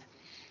he is.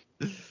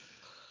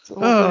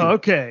 Oh,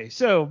 okay.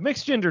 So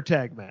mixed gender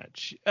tag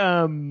match.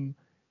 I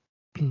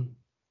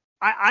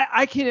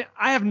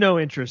have no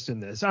interest in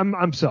this.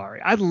 I'm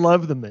sorry. I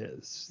love The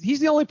Miz. He's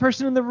the only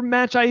person in the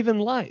match I even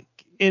like.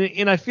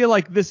 And I feel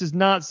like this is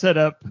not set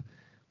up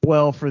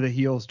well for the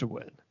heels to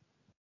win.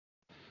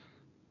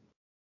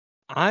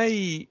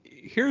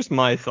 Here's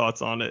my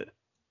thoughts on it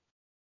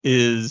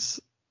is,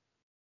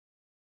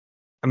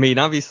 I mean,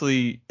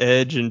 obviously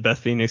Edge and Beth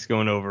Phoenix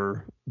going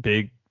over,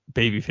 big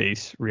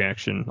babyface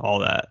reaction, all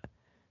that.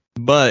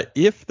 But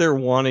if they're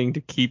wanting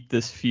to keep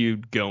this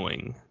feud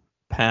going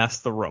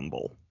past the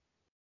Rumble,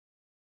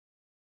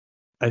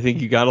 I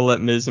think you got to let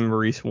Miz and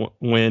Maurice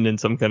win in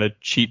some kind of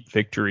cheap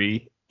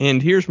victory.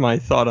 And here's my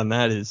thought on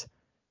that is,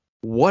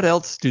 what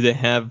else do they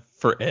have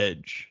for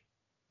Edge?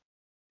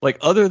 Like,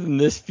 other than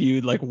this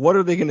feud, like, what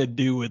are they going to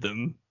do with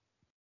him?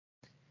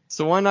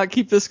 So why not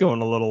keep this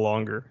going a little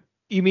longer?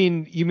 You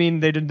mean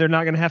they're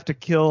not going to have to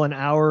kill an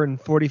hour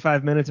and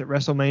 45 minutes at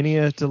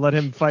WrestleMania to let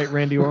him fight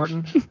Randy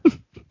Orton?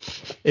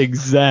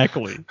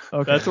 Exactly.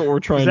 Okay. That's what we're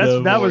trying to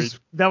avoid.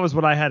 That was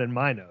what I had in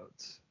my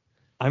notes.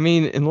 I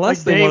mean, unless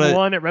like they day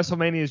one at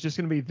WrestleMania is just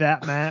going to be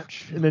that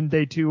match, and then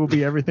day two will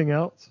be everything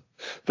else.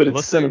 But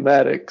it's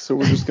cinematic, so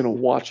we're just going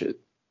to watch it.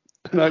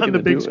 On the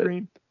big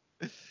screen.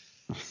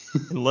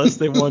 Unless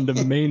they wanted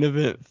to main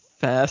event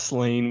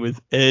Fastlane with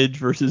Edge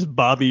versus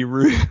Bobby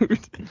Roode.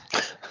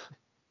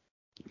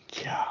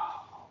 Yeah.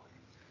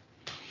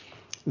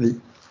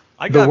 The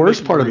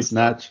worst part of this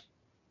match,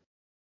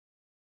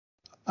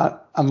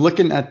 I'm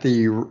looking at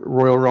the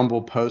Royal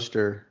Rumble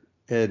poster,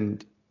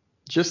 and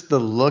just the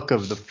look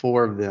of the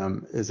four of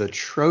them is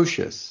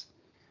atrocious.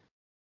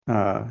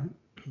 The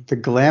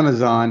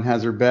Glamazon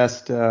has her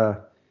best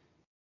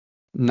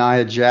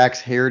Nia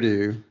Jax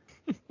hairdo,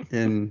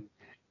 and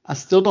I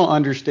still don't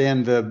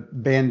understand the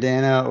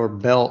bandana or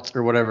belt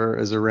or whatever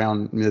is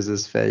around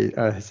Miz's face,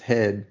 his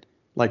head,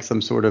 like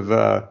some sort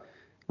of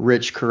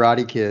rich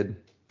Karate Kid.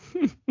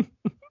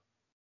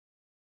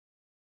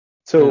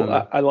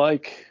 So I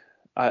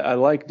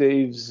like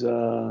Dave's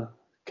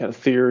kind of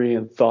theory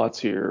and thoughts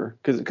here,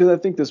 because I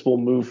think this will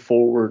move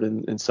forward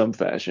in some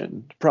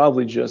fashion,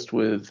 probably just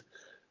with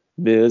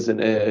Miz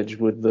and Edge,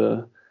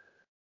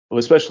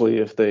 especially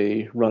if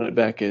they run it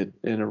back in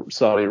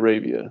Saudi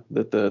Arabia,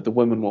 that the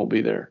women won't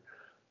be there.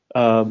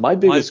 My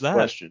biggest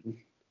question,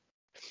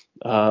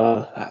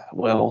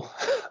 well,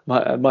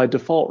 my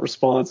default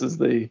response is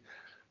they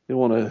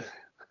want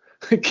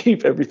to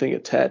keep everything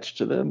attached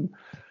to them,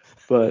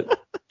 but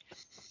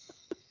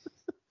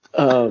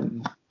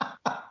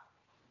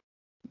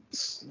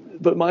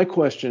but my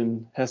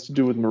question has to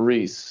do with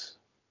Maurice.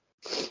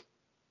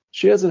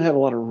 She hasn't had a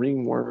lot of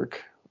ring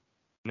work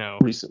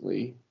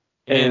recently.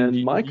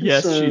 And my concern,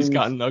 yes, she's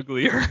gotten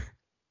uglier.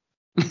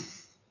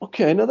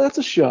 Okay, now that's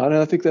a shot,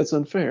 and I think that's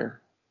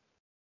unfair.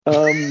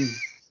 But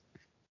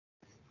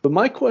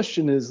my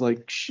question is,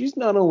 like, she's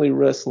not only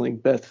wrestling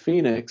Beth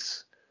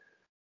Phoenix,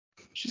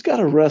 she's got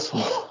to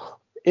wrestle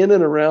in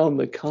and around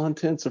the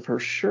contents of her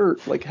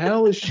shirt. Like,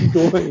 how is she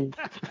going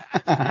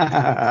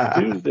to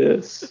do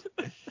this?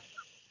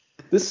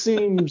 This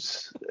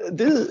seems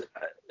this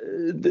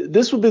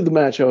would be the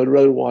match I would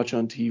rather watch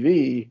on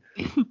TV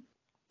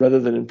rather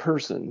than in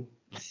person,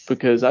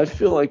 because I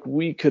feel like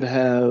we could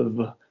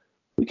have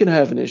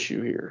an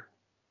issue here.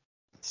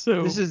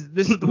 So this is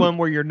the one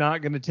where you're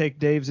not going to take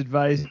Dave's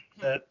advice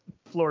that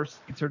floor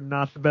seats are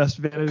not the best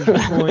vantage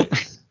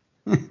point.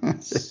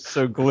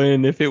 So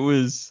Glenn, if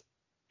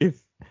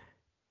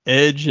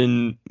Edge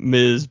and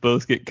Miz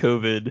both get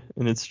COVID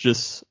and it's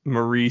just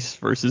Maurice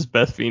versus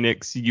Beth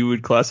Phoenix, you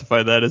would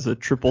classify that as a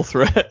triple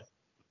threat?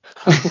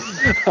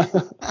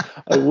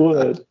 I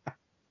would.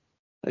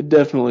 I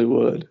definitely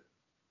would.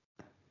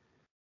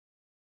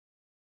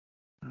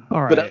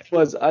 All right. But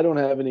otherwise, I don't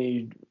have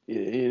any,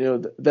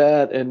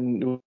 that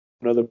and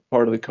another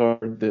part of the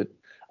card that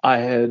I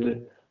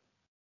had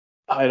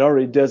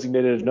already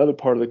designated another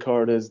part of the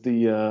card as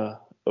the,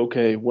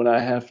 okay, when I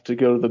have to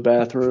go to the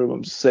bathroom,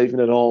 I'm saving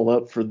it all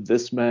up for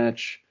this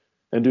match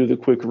and do the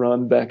quick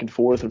run back and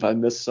forth. If I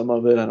miss some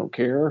of it, I don't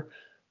care.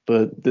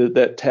 But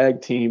that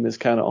tag team is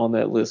kind of on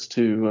that list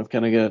too. I've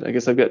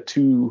got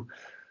two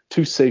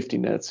safety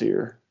nets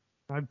here.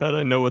 I bet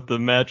I know what the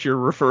match you're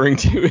referring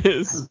to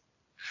is.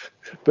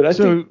 But I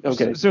think,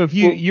 okay. So if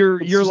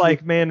you're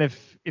like, man,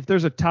 if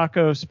there's a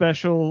taco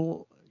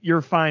special,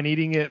 you're fine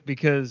eating it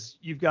because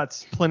you've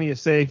got plenty of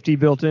safety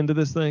built into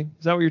this thing.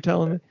 Is that what you're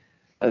telling me?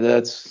 I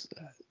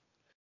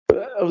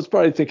was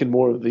probably thinking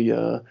more of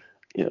the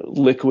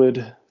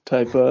liquid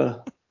type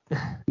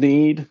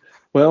need.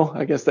 Well,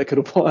 I guess that could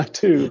apply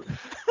too.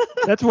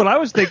 That's what I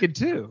was thinking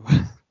too.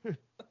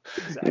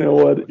 Exactly. You know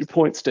what? Your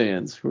point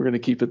stands. We're going to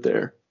keep it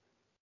there.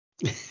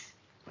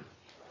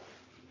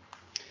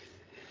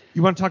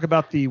 You want to talk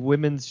about the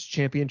women's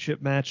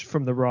championship match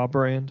from the Raw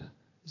brand?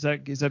 Is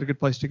that a good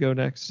place to go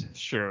next?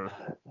 Sure.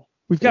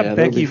 We've got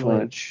Becky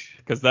Lynch.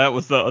 Because that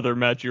was the other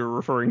match you were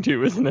referring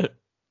to, isn't it?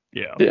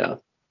 Yeah. Yeah.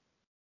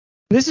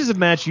 This is a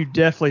match you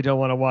definitely don't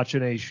want to watch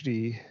in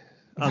HD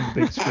on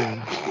the big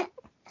screen.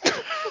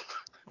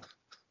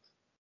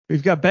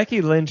 We've got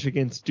Becky Lynch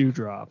against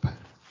Doudrop.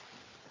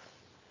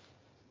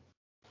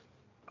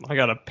 I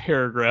got a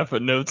paragraph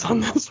of notes on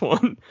this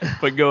one,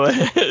 but go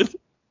ahead.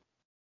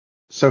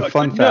 So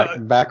fun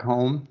fact, back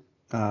home,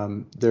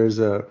 there's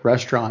a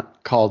restaurant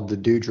called the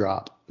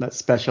Doudrop that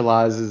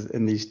specializes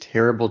in these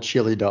terrible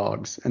chili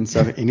dogs. And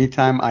so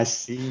anytime I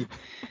see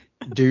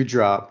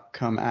Doudrop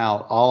come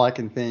out, all I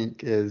can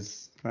think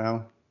is,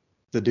 well,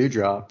 the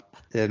Doudrop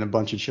and a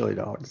bunch of chili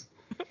dogs.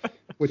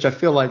 Which I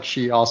feel like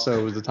she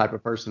also was the type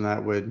of person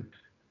that would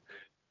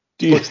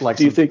do you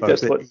think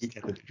that's what eat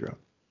at the Doudrop.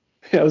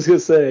 Yeah, I was gonna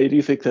say, do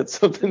you think that's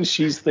something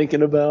she's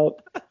thinking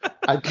about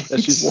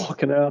as she's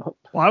walking out?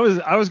 Well,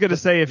 I was gonna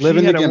say if she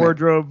had a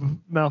wardrobe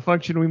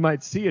malfunction, we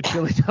might see a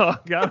chili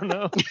dog. I don't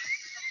know.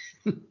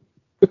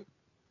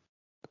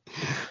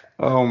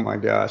 Oh my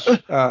gosh!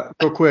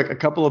 Real quick, a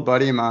couple of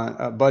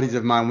buddies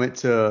of mine went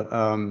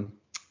to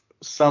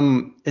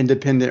some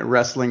independent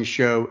wrestling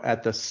show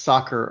at the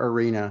soccer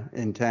arena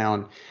in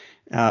town,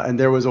 and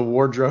there was a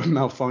wardrobe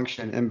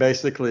malfunction, and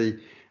basically,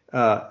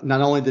 not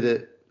only did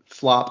it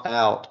flop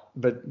out,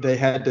 but they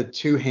had to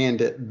two-hand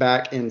it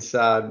back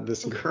inside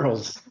this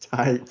girl's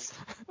tights,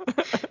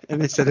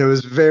 and they said it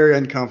was very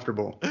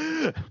uncomfortable.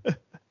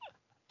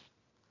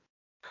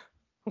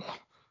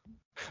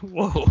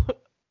 Whoa.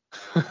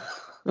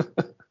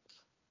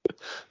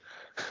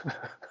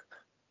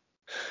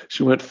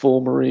 She went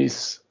full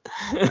Maurice.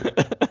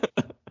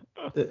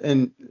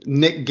 And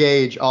Nick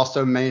Gage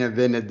also main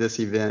evented this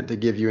event to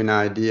give you an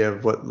idea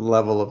of what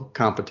level of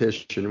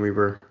competition we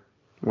were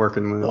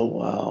working with. Oh,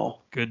 wow.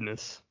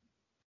 Goodness.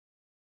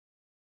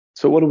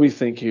 So what do we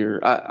think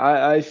here?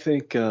 I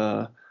think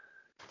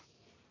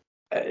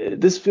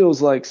this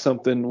feels like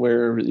something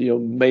where,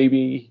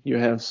 maybe you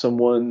have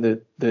someone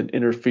that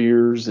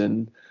interferes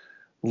and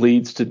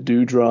leads to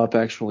Doudrop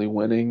actually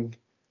winning,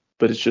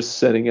 but it's just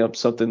setting up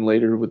something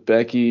later with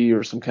Becky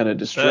or some kind of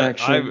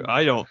distraction.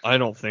 I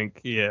don't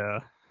think,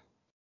 yeah.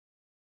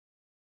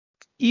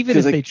 Even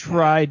if they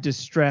tried to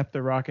strap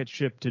the rocket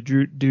ship to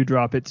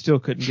Doudrop, it still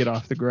couldn't get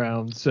off the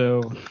ground.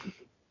 So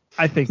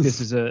I think this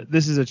is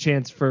a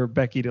chance for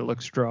Becky to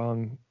look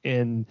strong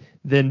and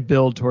then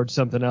build towards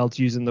something else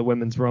using the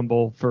Women's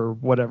Rumble for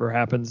whatever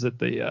happens at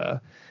the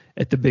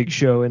big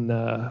show in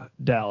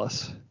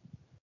Dallas.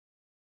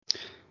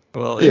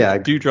 Well,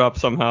 if Doudrop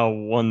somehow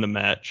won the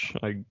match,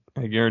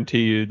 I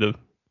guarantee you the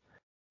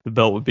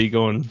belt would be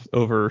going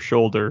over her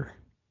shoulder,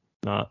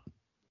 not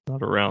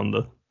around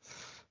the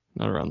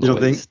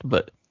waist.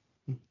 But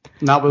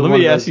not with let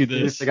me ask you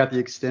this: if they got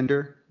the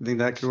extender, you think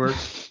that could work?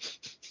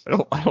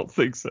 I don't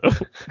think so.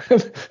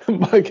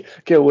 Mike,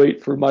 can't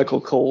wait for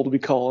Michael Cole to be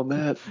calling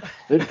that.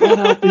 They brought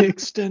out the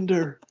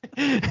extender.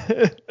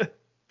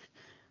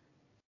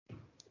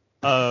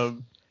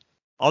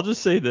 I'll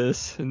just say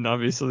this, and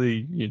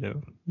obviously,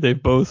 they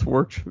both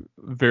worked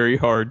very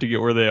hard to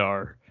get where they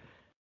are.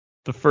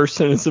 The first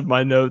sentence of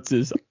my notes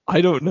is,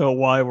 I don't know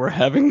why we're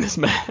having this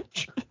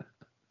match.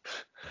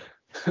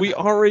 We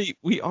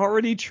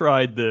already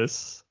tried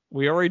this.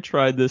 We already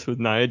tried this with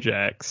Nia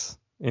Jax,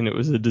 and it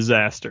was a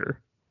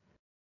disaster.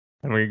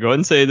 And we're going to go ahead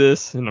and say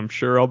this, and I'm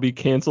sure I'll be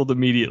canceled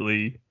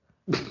immediately.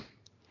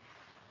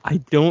 I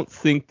don't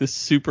think the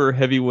super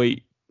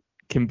heavyweight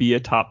can be a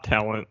top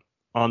talent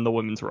on the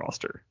women's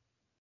roster.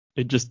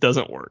 It just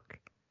doesn't work.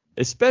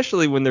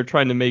 Especially when they're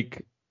trying to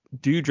make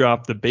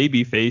Doudrop the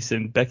babyface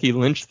and Becky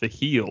Lynch the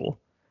heel.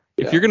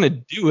 Yeah. If you're going to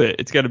do it,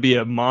 it's got to be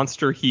a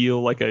monster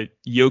heel like a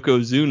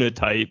Yokozuna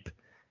type.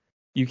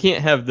 You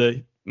can't have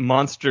the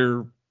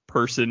monster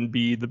person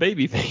be the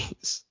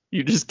babyface.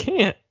 You just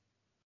can't.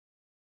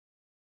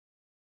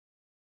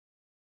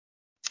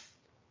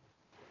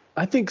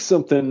 I think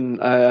something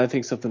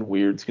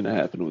weird's going to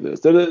happen with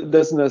this. That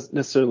doesn't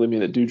necessarily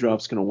mean that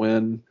Doudrop's going to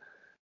win,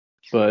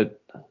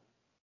 but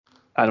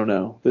I don't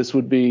know. This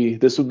would be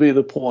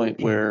the point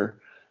where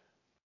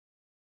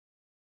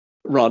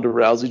Ronda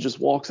Rousey just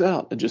walks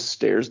out and just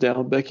stares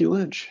down Becky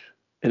Lynch,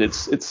 and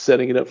it's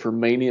setting it up for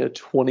Mania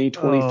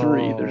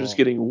 2023. Oh. They're just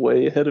getting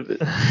way ahead of it.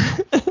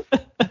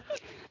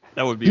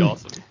 That would be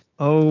awesome.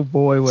 Oh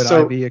boy, would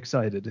I be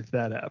excited if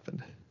that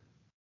happened.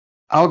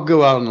 I'll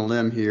go out on a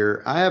limb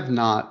here. I have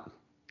not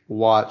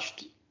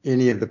watched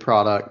any of the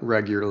product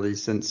regularly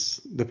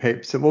since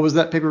So what was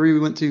that pay-per-view we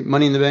went to?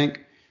 Money in the Bank?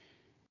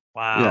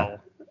 Wow.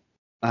 Yeah.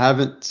 I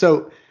haven't.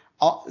 So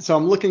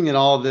I'm looking at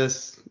all of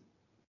this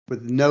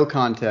with no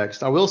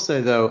context. I will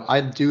say, though,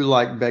 I do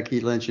like Becky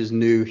Lynch's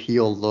new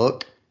heel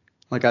look.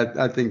 Like,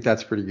 I think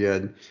that's pretty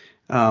good.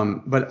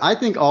 But I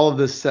think all of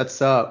this sets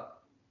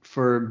up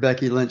for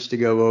Becky Lynch to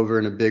go over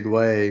in a big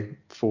way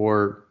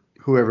for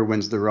whoever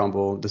wins the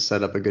Rumble to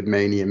set up a good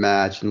Mania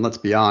match. And let's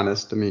be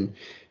honest, I mean,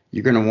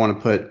 you're going to want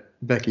to put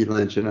Becky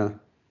Lynch in a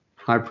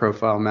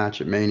high-profile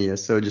match at Mania,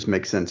 so it just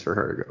makes sense for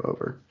her to go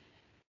over.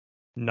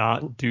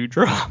 Not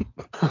Doudrop.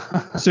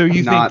 So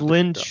you think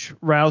Lynch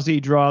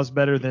Rousey draws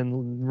better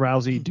than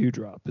Rousey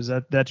Doudrop?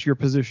 That's your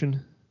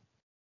position?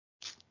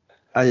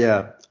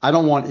 Yeah, I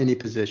don't want any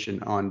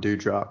position on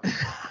Doudrop.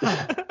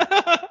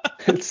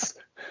 It's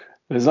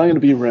not going to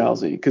be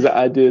Rousey, because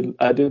I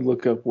did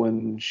look up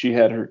when she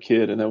had her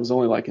kid, and that was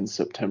only like in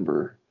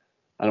September.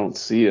 I don't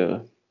see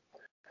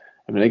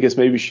I guess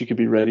maybe she could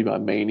be ready by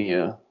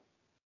Mania.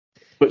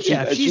 But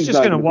if she's just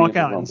going to walk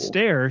out and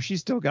stare,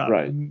 she's still got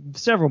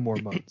several more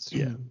months.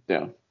 Yeah.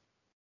 Yeah.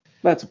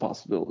 That's a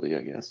possibility,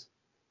 I guess.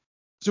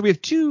 So we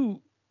have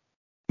 2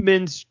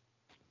 men's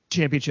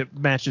championship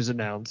matches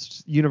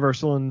announced,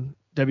 Universal and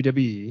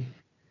WWE.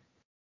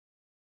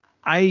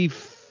 I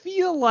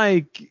feel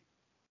like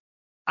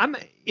I'm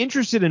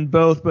interested in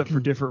both, but for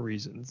different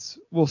reasons.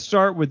 We'll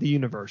start with the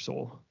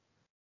Universal.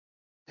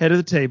 Head of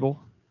the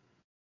table.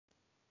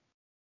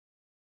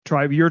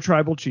 Your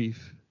tribal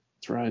chief.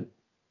 That's right.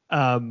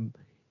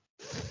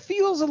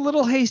 Feels a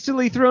little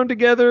hastily thrown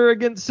together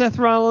against Seth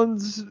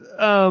Rollins.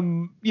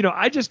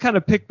 I just kind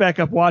of picked back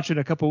up watching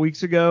a couple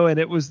weeks ago, and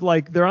it was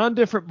like they're on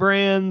different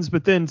brands,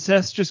 but then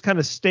Seth's just kind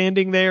of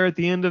standing there at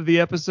the end of the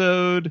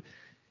episode.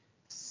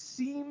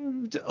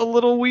 Seemed a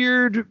little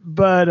weird,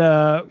 but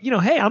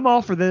hey, I'm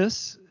all for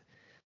this.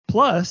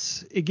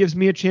 Plus, it gives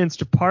me a chance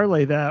to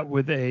parlay that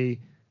with a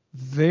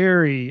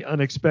very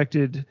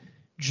unexpected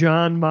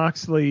Jon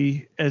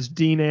Moxley as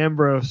Dean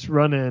Ambrose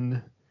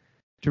run-in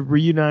to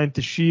reunite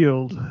the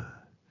Shield.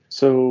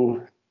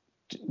 So,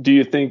 do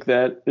you think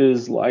that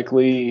is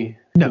likely,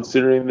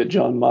 considering that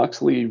Jon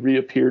Moxley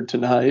reappeared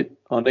tonight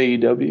on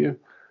AEW?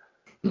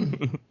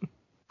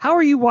 How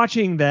are you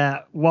watching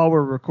that while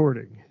we're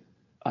recording?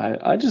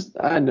 I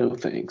know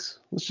things.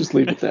 Let's just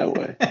leave it that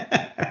way.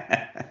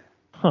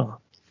 Huh.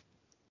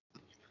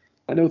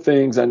 I know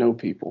things. I know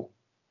people.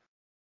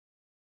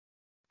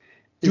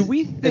 Do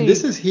we think... And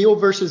this is heel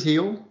versus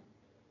heel?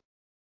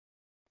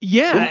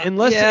 Yeah,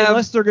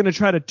 unless they're going to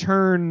try to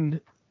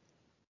turn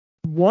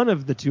one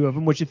of the two of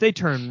them, which if they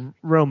turn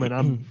Roman,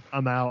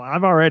 I'm out.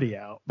 I'm already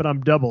out, but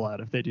I'm double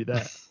out if they do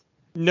that.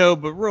 No,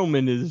 but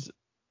Roman's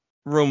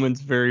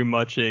very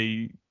much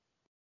a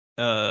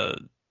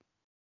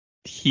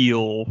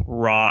heel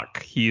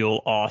Rock,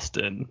 heel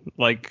Austin.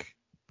 Like,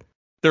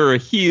 they're a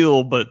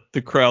heel, but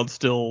the crowd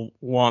still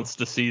wants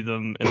to see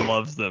them and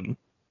loves them.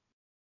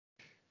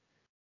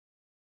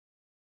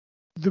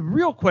 The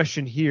real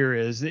question here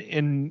is,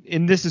 and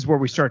this is where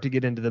we start to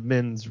get into the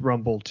men's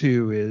Rumble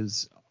too,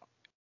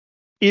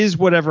 is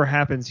whatever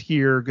happens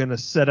here going to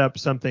set up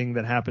something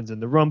that happens in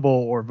the Rumble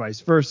or vice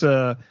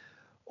versa?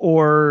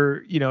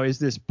 Or, is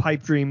this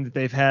pipe dream that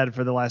they've had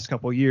for the last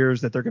couple of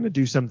years that they're going to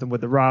do something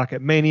with The Rock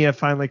at Mania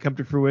finally come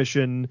to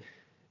fruition?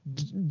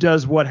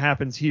 Does what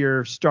happens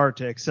here start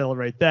to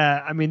accelerate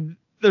that? I mean,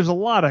 there's a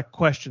lot of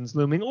questions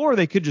looming, or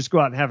they could just go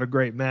out and have a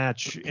great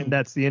match and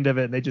that's the end of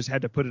it and they just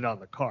had to put it on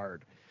the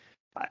card.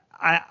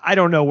 I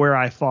don't know where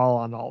I fall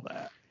on all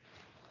that.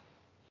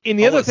 And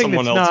the other thing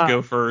that's not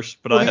go first,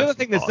 but the other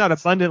thing that's not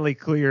abundantly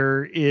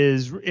clear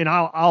is, and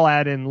I'll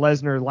add in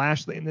Lesnar,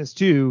 Lashley in this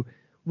too.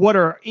 What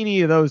are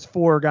any of those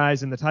 4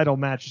 guys in the title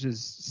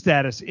matches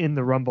status in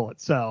the Rumble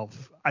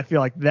itself? I feel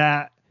like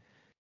that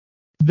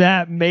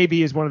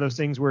maybe is one of those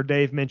things where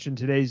Dave mentioned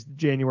today's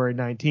January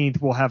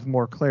 19th. We'll have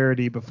more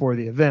clarity before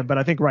the event, but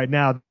I think right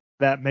now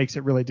that makes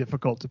it really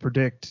difficult to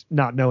predict,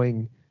 not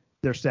knowing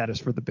their status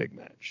for the big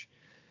match.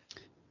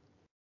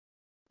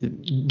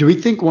 Do we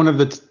think one of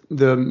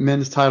the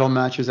men's title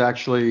matches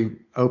actually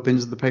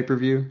opens the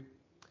pay-per-view?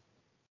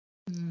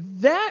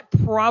 That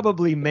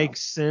probably makes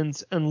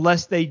sense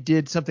unless they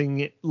did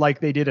something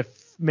like they did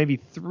maybe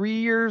 3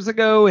 years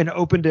ago and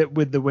opened it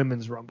with the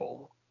Women's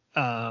Rumble.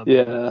 But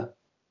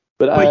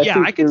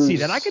I could see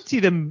that. I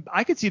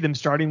could see them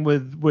starting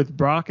with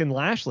Brock and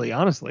Lashley.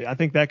 Honestly, I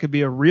think that could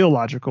be a real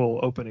logical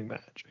opening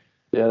match.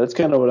 Yeah, that's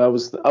kind of what I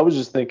was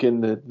just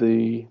thinking, that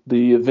the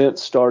event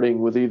starting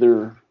with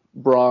either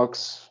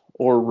Brock's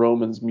or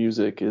Roman's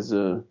music is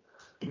a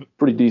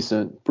pretty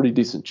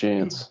decent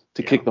chance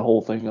to kick the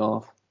whole thing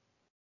off.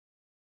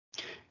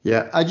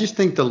 Yeah, I just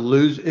think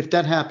if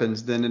that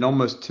happens, then it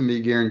almost to me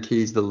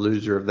guarantees the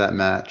loser of that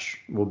match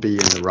will be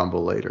in the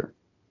Rumble later.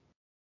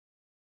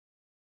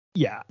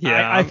 Yeah.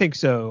 I think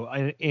so.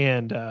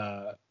 And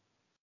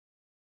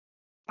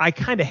I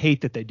kind of hate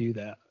that they do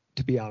that,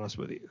 to be honest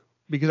with you,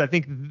 because I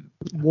think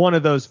one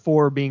of those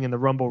 4 being in the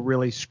Rumble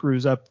really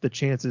screws up the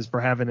chances for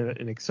having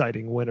an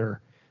exciting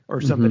winner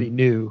or somebody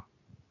new.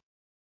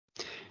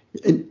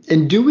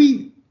 And do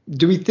we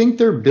think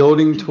they're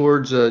building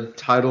towards a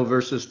title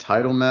versus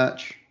title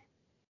match?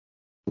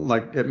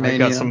 Like at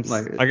Mania?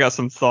 I got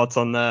some thoughts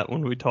on that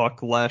when we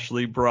talk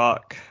Lashley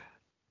Brock.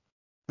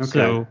 Okay.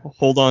 So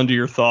hold on to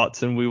your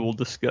thoughts and we will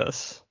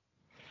discuss.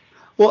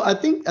 Well, I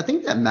think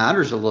that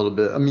matters a little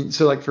bit. I mean,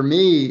 so like for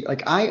me,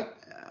 like I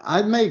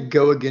may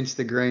go against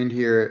the grain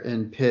here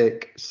and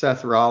pick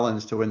Seth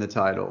Rollins to win the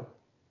title.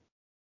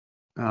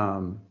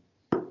 So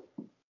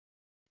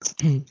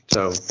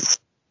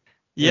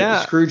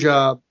Yeah. screw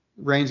job.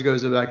 Reigns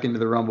goes back into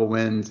the Rumble,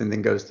 wins, and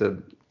then goes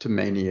to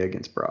Mania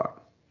against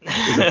Brock.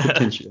 There's a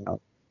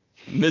potential.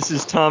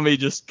 Mrs. Tommy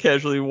just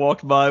casually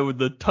walked by with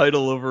the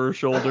title over her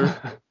shoulder.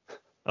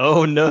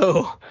 Oh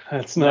no!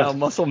 That's Now not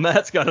Muscle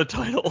Matt's got a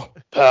title.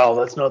 pal.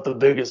 That's not the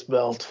biggest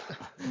belt.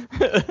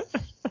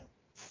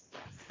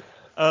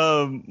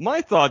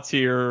 My thoughts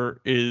here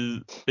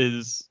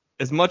is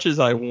as much as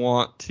I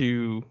want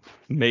to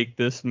make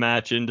this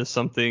match into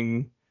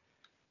something,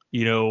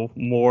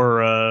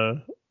 more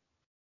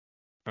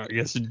I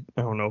guess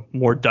I don't know,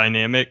 more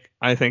dynamic.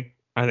 I think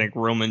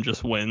Roman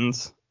just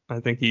wins. I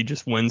think he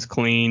just wins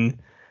clean.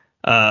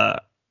 Rollins,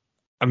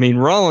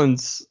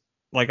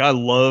 I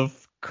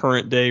love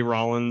current day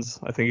Rollins.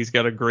 I think he's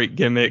got a great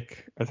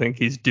gimmick. I think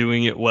he's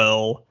doing it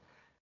well.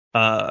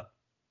 But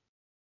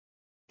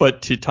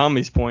to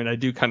Tommy's point, I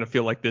do kind of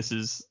feel like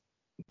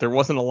there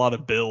wasn't a lot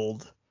of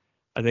build.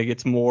 I think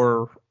it's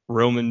more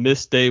Roman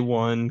missed day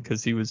one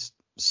because he was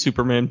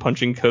Superman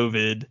punching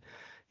COVID.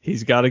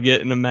 He's got to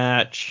get in a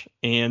match,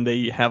 and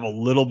they have a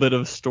little bit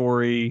of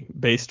story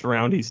based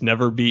around he's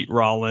never beat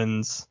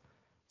Rollins.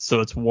 So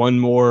it's one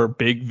more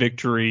big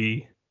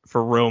victory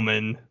for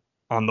Roman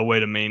on the way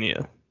to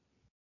Mania.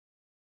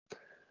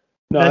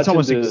 No, that's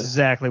almost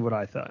exactly what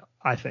I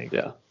think.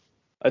 Yeah,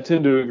 I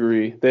tend to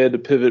agree. They had to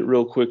pivot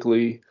real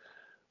quickly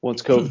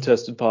once COVID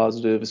tested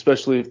positive,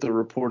 especially if the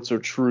reports are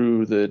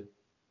true that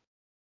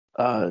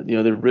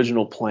the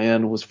original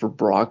plan was for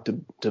Brock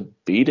to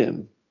beat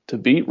him, to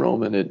beat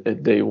Roman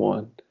at day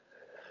one.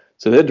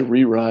 So they had to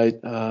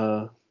rewrite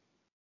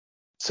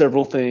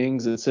several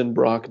things and send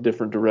Brock a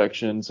different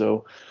direction.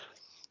 So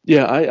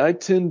yeah, I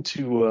tend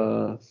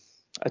to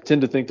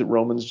think that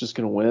Roman's just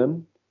going to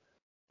win.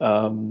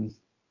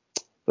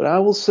 But I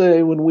will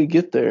say when we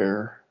get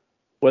there,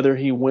 whether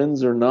he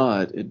wins or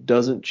not, it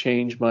doesn't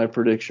change my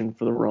prediction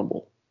for the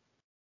Rumble.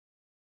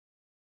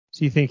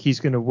 So you think he's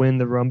going to win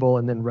the Rumble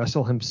and then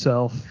wrestle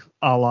himself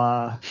a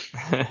la...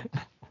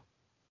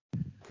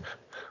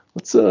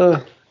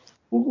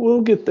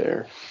 We'll get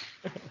there.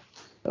 I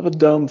have a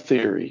dumb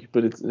theory,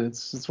 but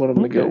it's what I'm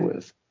going to go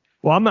with.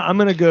 Well, I'm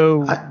going to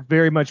go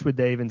very much with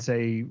Dave and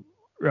say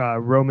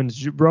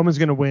Roman's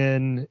going to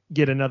win,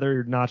 get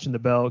another notch in the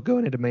belt,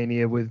 going into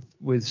Mania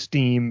with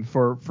steam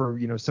for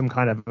some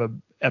kind of a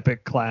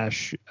epic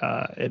clash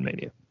in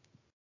Mania.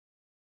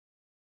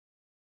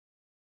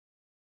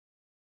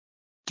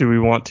 Do we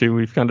want to?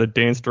 We've kind of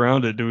danced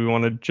around it. Do we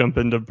want to jump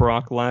into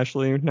Brock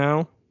Lashley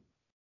now?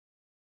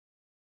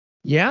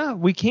 Yeah,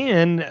 we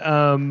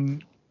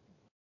can.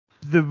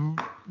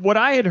 What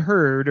I had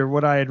heard or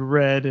what I had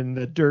read in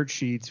the dirt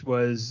sheets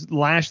was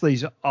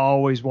Lashley's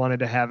always wanted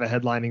to have a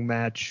headlining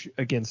match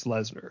against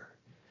Lesnar.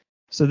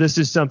 So this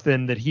is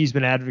something that he's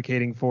been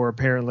advocating for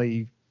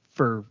apparently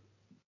for,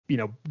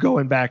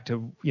 going back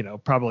to,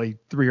 probably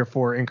 3 or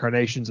 4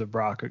 incarnations of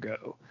Brock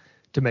ago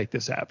to make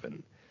this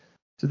happen.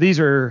 So these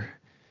are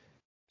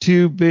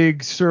 2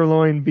 big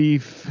sirloin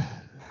beef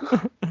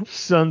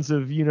sons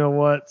of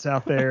what's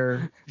out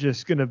there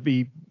just going to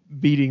be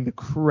beating the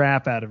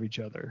crap out of each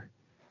other.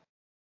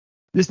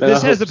 This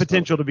has the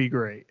potential to be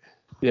great.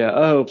 Yeah,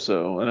 I hope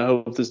so. And I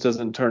hope this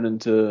doesn't turn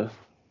into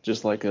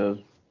just like a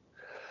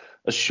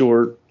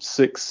short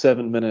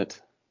 6-7 minute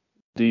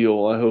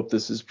deal. I hope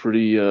this is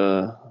pretty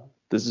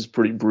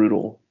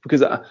brutal,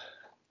 because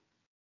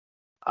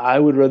I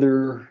would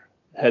rather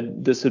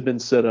had been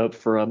set up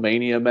for a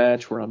Mania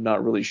match where I'm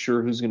not really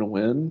sure who's going to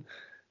win.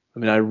 I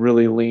mean, I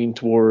really lean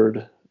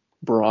toward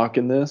Brock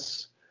in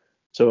this.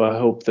 So I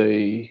hope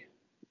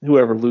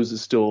whoever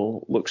loses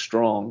still looks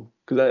strong,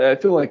 because I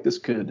feel like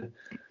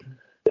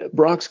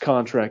Brock's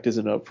contract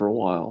isn't up for a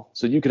while.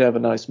 So you could have a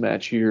nice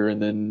match here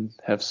and then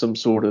have some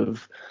sort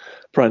of,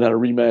 probably not a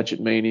rematch at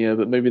Mania,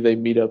 but maybe they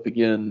meet up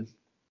again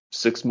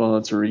 6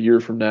 months or a year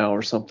from now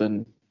or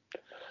something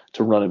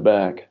to run it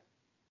back.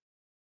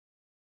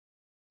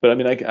 But I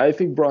mean, I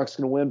think Brock's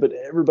going to win, but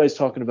everybody's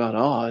talking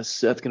about, is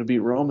Seth going to beat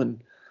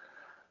Roman?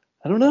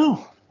 I don't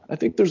know. I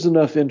think there's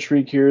enough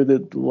intrigue here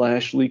that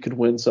Lashley could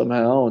win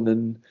somehow, and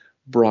then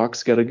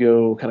Brock's got to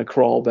go kind of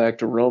crawl back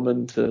to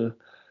Roman.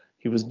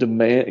 He was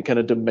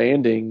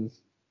demanding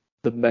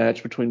the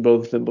match between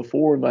both of them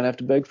before. He might have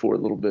to beg for it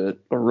a little bit,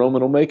 or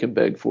Roman will make him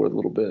beg for it a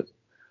little bit.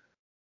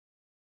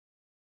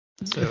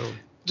 So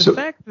the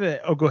fact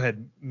that go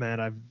ahead,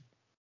 Matt.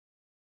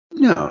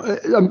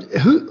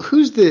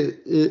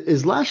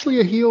 Is Lashley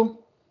a heel?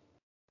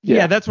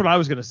 Yeah, that's what I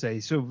was gonna say.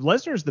 So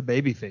Lesnar's the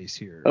babyface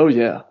here. Oh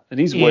yeah, and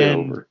he's way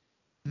over.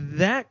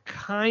 That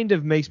kind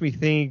of makes me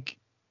think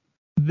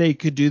they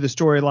could do the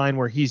storyline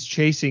where he's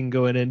chasing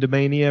going into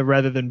Mania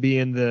rather than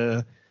being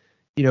the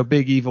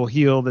big evil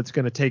heel that's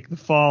going to take the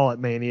fall at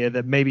Mania,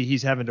 that maybe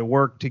he's having to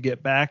work to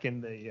get back in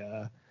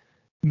the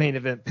main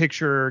event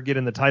picture, or get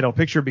in the title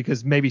picture,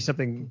 because maybe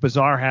something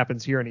bizarre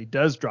happens here and he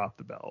does drop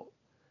the belt.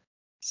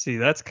 See,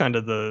 that's kind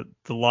of the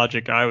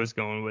logic I was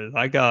going with.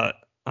 I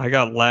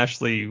got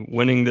Lashley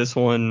winning this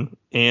one,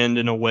 and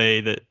in a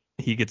way that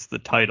he gets the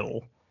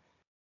title.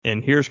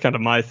 And here's kind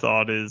of my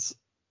thought is,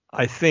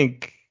 I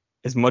think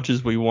as much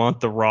as we want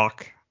The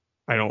Rock,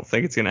 I don't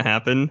think it's going to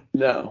happen.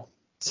 No.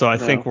 So I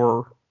think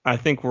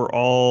we're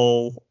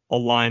all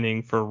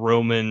aligning for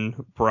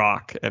Roman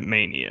Brock at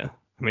Mania.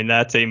 I mean,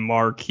 that's a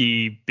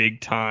marquee,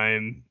 big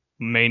time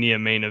Mania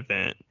main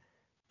event.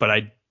 But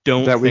I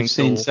don't that think we've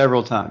seen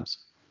several times.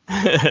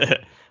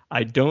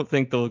 I don't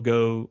think they'll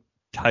go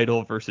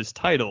title versus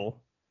title,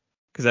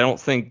 because I don't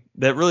think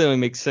that really only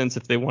makes sense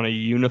if they want to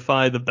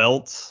unify the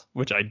belts,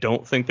 which I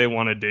don't think they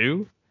want to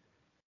do.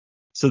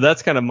 So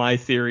that's kind of my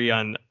theory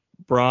on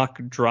Brock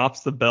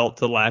drops the belt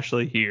to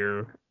Lashley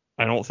here.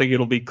 I don't think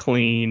it'll be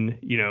clean.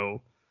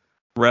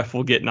 Ref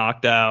will get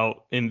knocked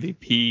out,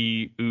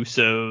 MVP,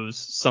 Usos,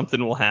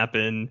 something will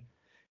happen.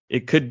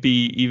 It could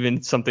be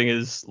even something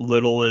as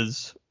little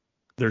as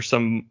there's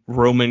some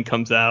Roman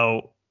comes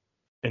out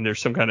and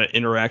there's some kind of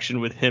interaction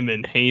with him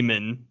and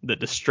Heyman that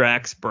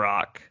distracts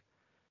Brock,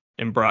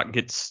 and Brock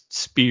gets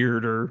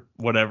speared or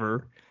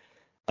whatever.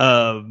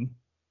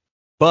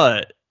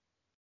 But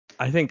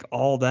I think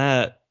all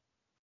that,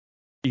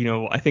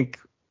 I think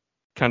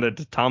kind of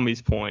to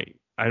Tommy's point,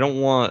 I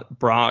don't want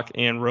Brock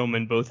and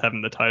Roman both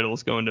having the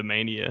titles going to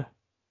Mania.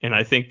 And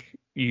I think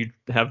you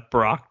have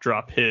Brock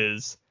drop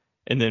his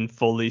and then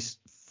fully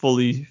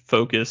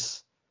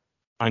focus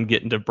on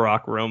getting to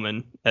Brock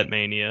Roman at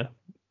Mania.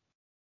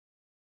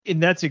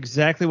 And that's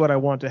exactly what I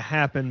want to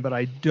happen, but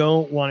I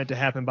don't want it to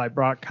happen by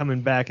Brock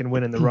coming back and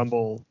winning the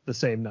Rumble the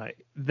same night.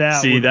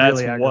 That's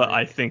really what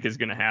I think is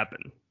going to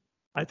happen.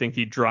 I think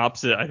he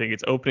drops it. I think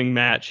it's opening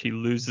match. He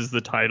loses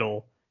the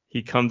title.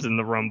 He comes in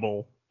the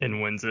Rumble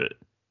and wins it.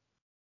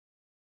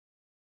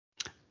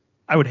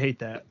 I would hate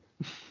that.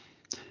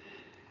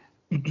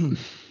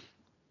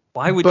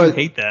 Why would you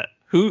hate that?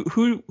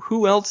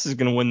 Who else is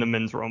going to win the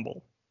Men's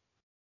Rumble?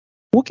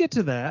 We'll get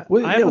to that.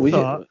 Well, I have a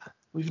thought.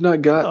 We've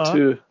not got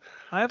to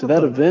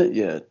that event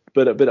yet,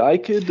 but I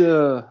could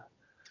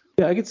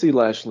I could see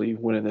Lashley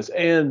winning this,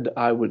 and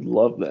I would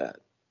love that.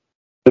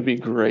 That'd be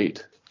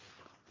great.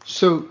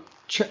 So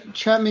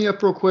chat me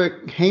up real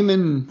quick.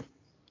 Heyman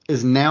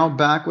is now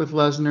back with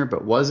Lesnar,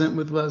 but wasn't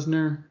with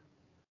Lesnar.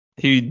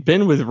 He'd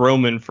been with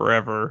Roman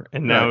forever,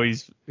 and now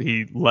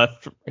he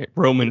left.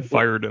 Roman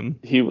fired him.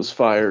 He was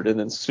fired, and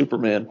then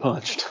Superman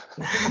punched.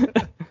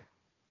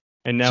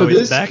 And now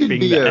he's back being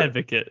the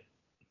advocate.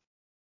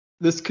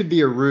 This could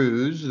be a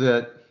ruse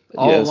that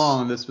all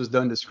along this was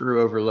done to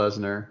screw over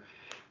Lesnar.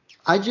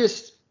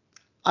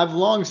 I've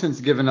long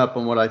since given up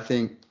on what I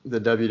think the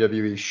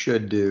WWE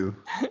should do,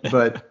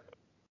 but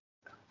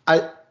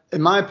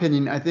in my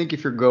opinion, I think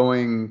if you're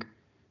going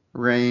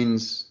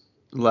Reigns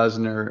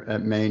Lesnar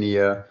at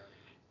Mania,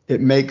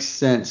 it makes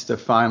sense to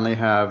finally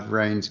have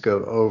Reigns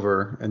go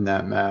over in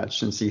that match,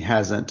 since he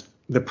hasn't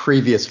the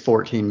previous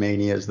 14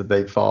 Manias that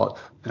they fought.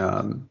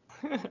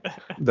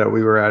 That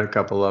we were at a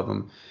couple of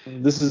them.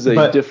 This is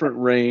a different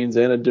Reigns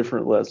and a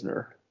different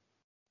Lesnar.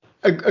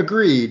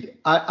 Agreed.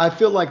 I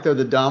feel like they're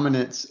the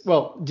dominance.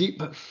 Well,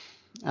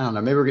 I don't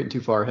know. Maybe we're getting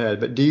too far ahead.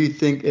 But do you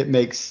think it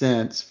makes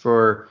sense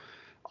for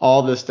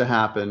all this to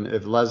happen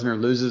if Lesnar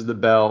loses the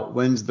belt,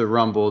 wins the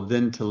Rumble,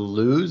 then to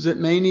lose at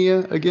Mania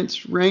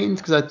against Reigns?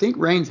 Because I think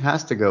Reigns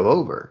has to go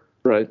over.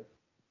 Right.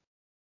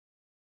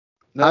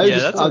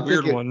 That's a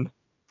weird one.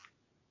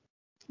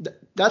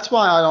 That's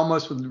why I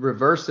almost would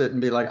reverse it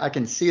and be like, I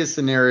can see a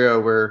scenario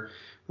where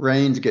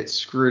Reigns gets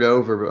screwed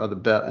over by the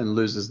belt and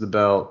loses the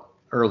belt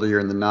earlier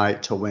in the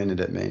night to win it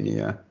at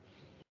Mania.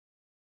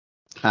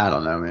 I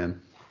don't know,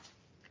 man.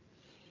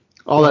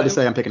 All that to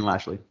say, I'm picking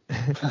Lashley.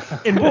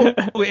 And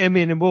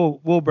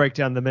we'll break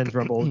down the Men's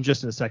Rumble in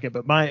just in a second.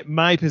 But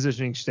my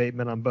positioning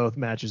statement on both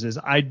matches is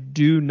I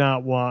do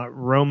not want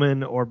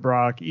Roman or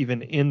Brock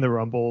even in the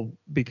Rumble,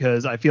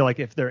 because I feel like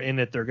if they're in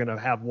it, they're going to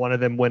have one of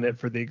them win it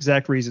for the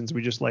exact reasons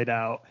we just laid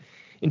out.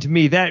 And to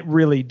me, that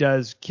really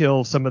does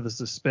kill some of the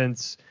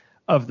suspense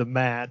of the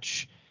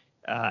match.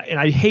 And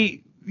I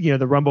hate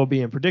the Rumble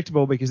being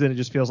predictable, because then it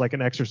just feels like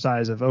an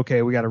exercise of,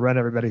 okay, we got to run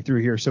everybody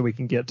through here so we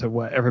can get to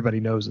what everybody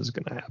knows is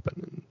going to happen.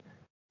 And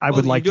I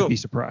would like to be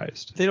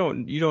surprised. You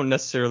don't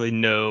necessarily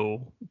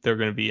know they're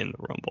going to be in the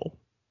Rumble.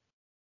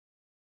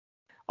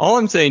 All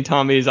I'm saying,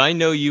 Tommy, is I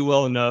know you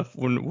well enough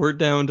when we're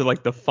down to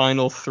like the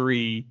final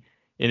three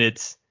and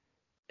it's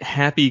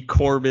Happy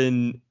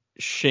Corbin,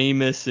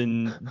 Sheamus,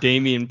 and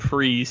Damian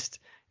Priest,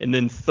 and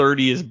then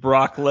 30 is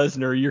Brock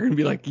Lesnar, you're going to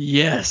be like,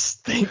 yes,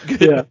 thank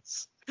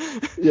goodness.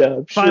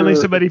 Yeah, finally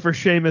somebody for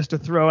Sheamus to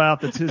throw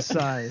out that's his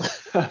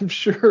size. I'm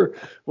sure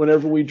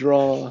whenever we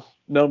draw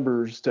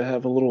numbers to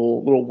have a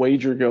little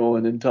wager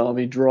going, and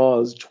Tommy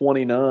draws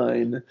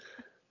 29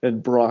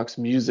 and Brock's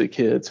music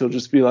hits, he'll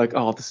just be like,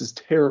 oh, this is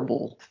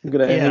terrible. I'm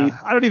gonna hate.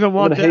 I don't even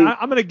want that.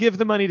 I'm gonna give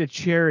the money to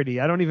charity.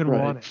 I don't even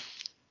want it.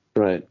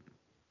 Right.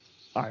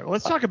 All right, well,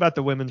 let's talk about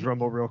the Women's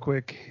Rumble real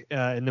quick,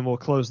 and then we'll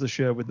close the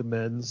show with the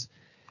men's.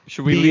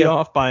 Should we lead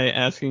off by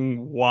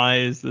asking why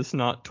is this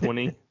not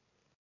 20?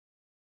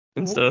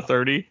 Instead of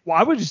 30?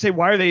 Why would you say,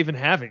 why are they even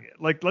having it?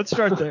 Like, let's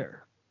start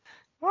there.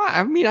 Well,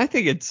 I mean, I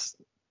think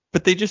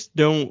but they just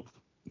don't.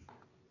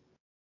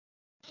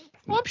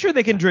 Well, I'm sure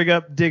they can dig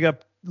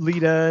up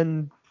Lita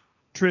and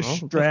Trish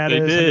Well, Stratus.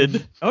 they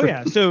did. Oh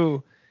yeah.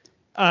 So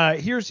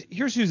here's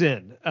who's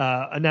in.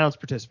 Announced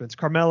participants: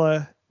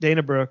 Carmella,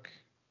 Dana Brooke,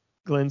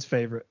 Glenn's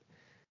favorite,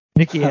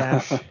 Nikki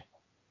Ash,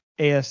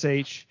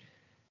 ASH,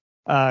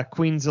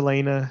 Queen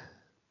Zelina.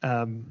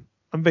 I'm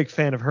a big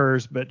fan of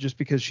hers, but just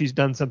because she's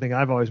done something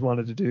I've always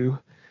wanted to do.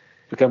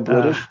 Become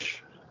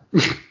British.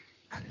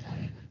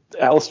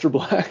 Aleister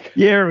Black.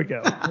 Yeah, there we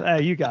go.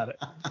 You got it.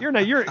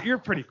 You're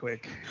pretty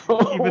quick,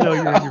 even though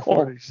you're in your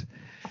 40s.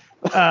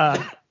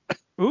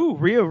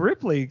 Rhea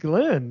Ripley,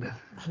 Glenn.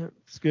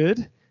 That's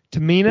good.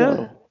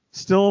 Tamina,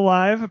 still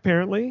alive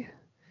apparently.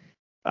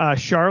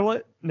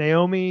 Charlotte,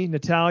 Naomi,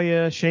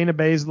 Natalya, Shayna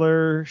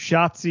Baszler,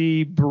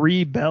 Shotzi,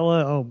 Brie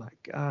Bella. Oh my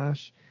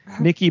gosh.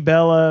 Nikki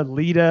Bella,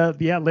 Lita.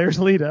 Yeah, there's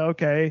Lita.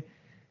 Okay.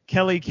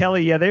 Kelly.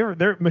 Yeah,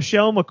 they're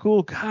Michelle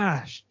McCool.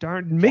 Gosh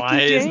darn. Mickey Why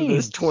James. isn't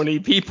this 20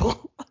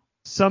 people?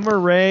 Summer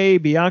Rae,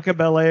 Bianca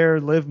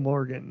Belair, Liv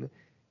Morgan.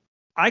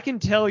 I can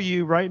tell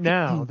you right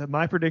now that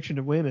my prediction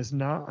to win is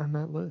not on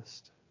that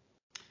list.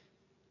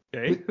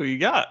 Okay, who you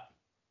got?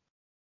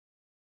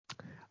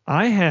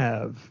 I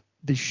have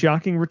the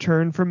shocking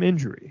return from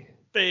injury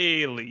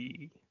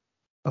Bailey.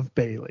 of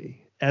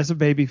Bailey as a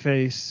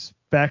babyface,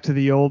 back to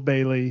the old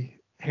Bailey.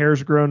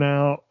 Hair's grown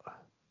out.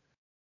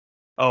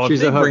 Oh, if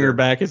She's they a bring hugger. her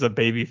back as a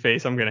baby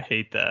face, I'm gonna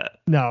hate that.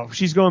 No,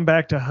 she's going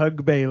back to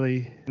hug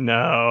Bailey.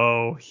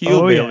 No,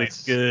 heel Bailey's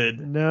yes. good.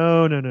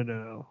 No.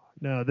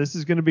 No, this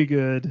is going to be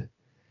good.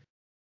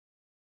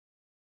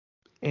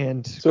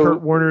 And So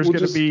Kurt Warner's we'll going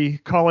to just- be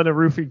calling a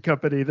roofing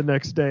company the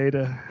next day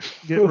to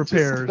get We'll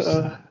repairs.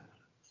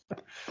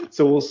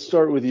 So we'll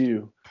start with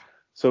you.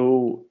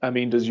 So I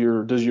mean, does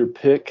your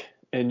pick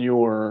and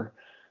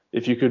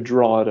if you could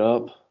draw it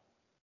up,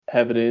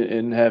 have it in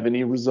and have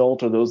any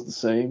result? Are those the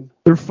same?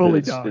 They're fully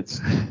It's-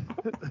 done.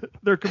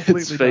 They're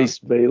completely It's done.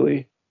 faced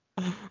Bailey.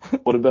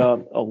 What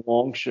about a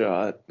long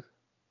shot?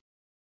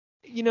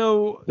 You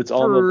know, It's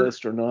on the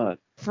list or not?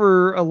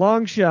 For a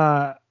long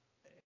shot,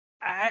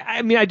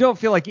 I mean, I don't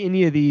feel like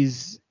any of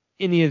these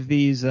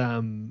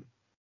kind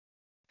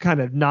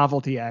of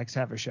novelty acts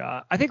have a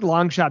shot. I think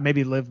long shot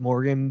maybe Liv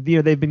Morgan. You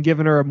know, they've been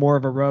giving her more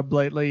of a rub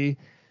lately,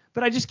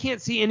 but I just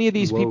can't see any of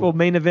these people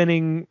main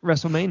eventing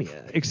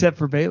WrestleMania except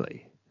for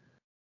Bailey.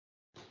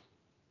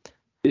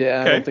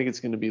 Yeah, Okay. I don't think it's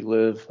going to be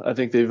Liv. I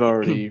think they've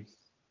already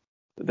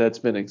that's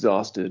been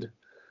exhausted.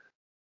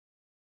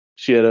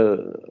 She had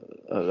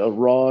a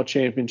Raw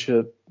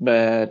championship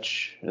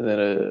match and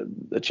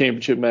then a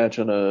championship match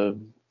on a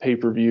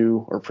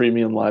pay-per-view or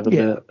premium live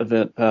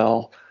event,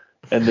 pal.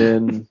 And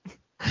then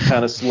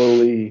kind of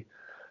slowly,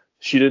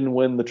 she didn't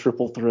win the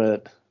triple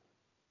threat.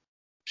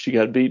 She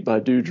got beat by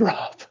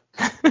Doudrop.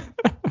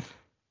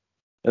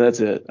 And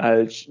that's it.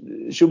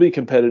 She'll be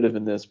competitive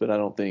in this, but I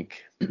don't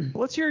think.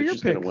 Let's hear your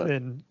she's gonna pick win.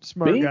 then,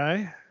 smart Me?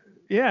 guy.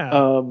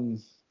 Yeah.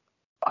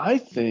 I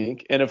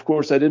think, and of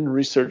course I didn't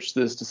research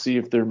this to see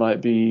if there might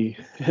be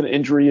an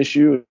injury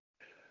issue.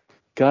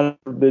 God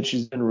forbid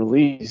she's been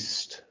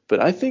released,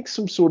 but I think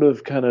some sort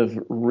of kind of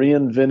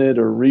reinvented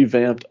or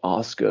revamped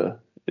Asuka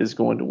is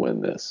going to win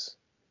this.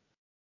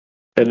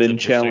 And then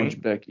That's challenge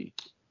interesting. Becky.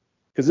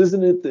 Because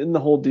isn't it in the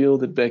whole deal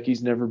that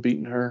Becky's never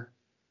beaten her?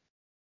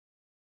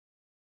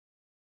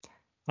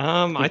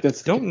 I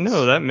that's the don't case.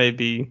 know. That may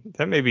be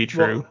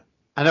true.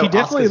 I know She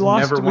definitely Asuka's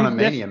lost- never won a we've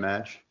def- Mania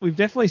match. We've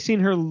definitely seen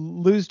her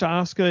lose to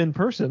Asuka in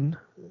person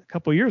a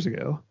couple years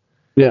ago.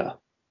 Yeah.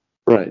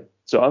 Right.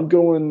 So I'm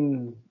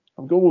going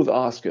with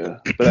Asuka,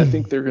 but I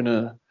think they're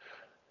gonna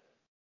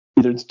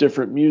either it's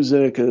different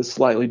music, a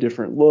slightly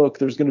different look.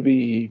 There's gonna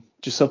be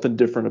just something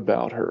different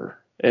about her.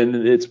 And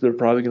they're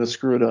probably gonna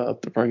screw it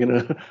up. They're probably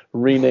gonna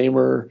rename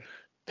her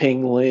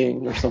Ping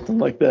Ling or something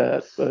like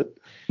that. But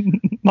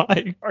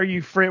My Were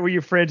you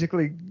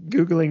frantically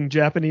Googling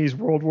Japanese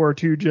World War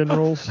II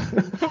generals?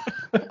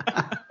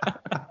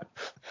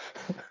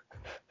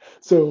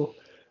 so,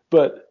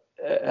 but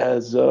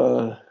as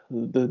the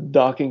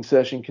docking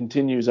session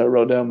continues, I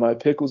wrote down my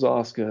pick was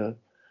Asuka.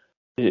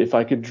 If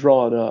I could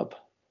draw it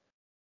up,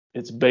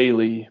 it's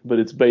Bailey, but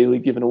it's Bailey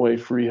giving away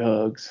free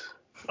hugs.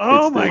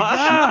 Oh It's my the-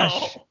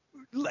 gosh.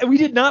 We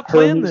did not Her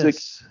plan music-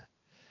 this.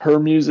 Her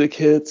music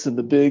hits and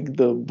the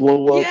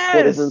blow up, Yes,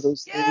 whatever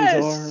those yes.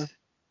 things are.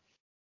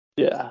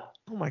 Yeah.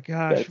 Oh my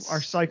gosh. That's-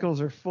 Our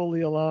cycles are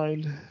fully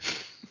aligned.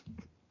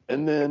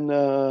 And then,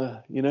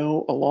 a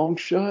long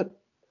shot.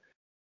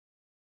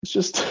 It's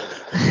just,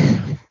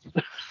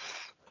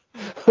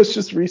 let's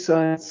just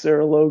re-sign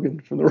Sarah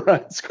Logan from the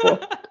Riot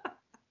Squad.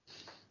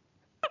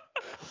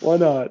 Why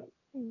not?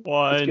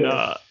 Why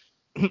Let's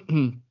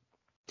not?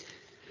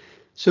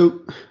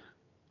 So,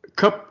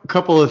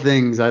 couple of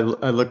things. I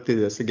looked through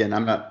this again.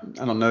 I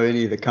don't know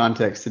any of the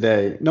context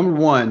today. Number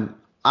one,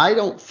 I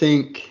don't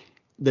think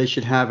they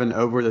should have an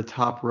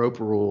over-the-top rope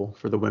rule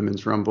for the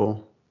women's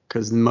rumble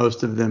because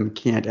most of them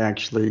can't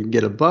actually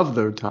get above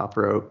the top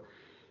rope.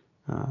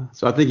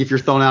 So I think if you're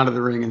thrown out of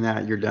the ring in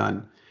that, you're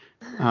done.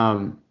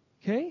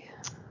 Okay.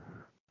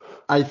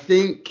 I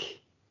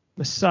think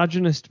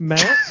Misogynist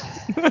Matt.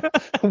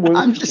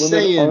 I'm just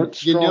saying,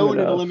 you know when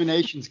an enough.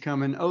 elimination's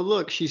coming. Oh,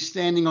 look, she's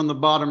standing on the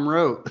bottom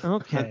rope.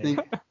 Okay. I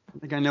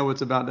think I know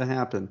what's about to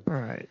happen. All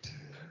right.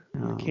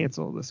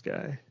 Cancel this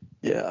guy.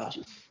 Yeah.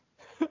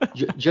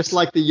 Just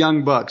like the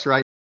Young Bucks,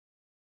 right?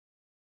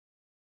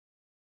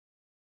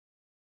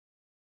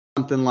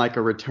 Something like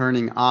a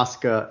returning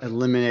Asuka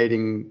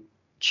eliminating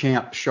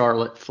champ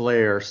Charlotte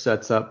Flair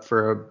sets up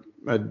for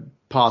a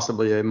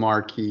possibly a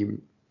marquee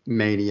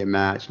Mania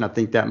match. And I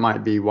think that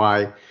might be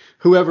why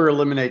whoever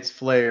eliminates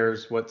Flair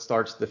is what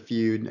starts the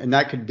feud. And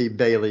that could be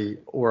Bayley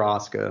or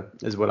Asuka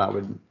is what I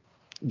would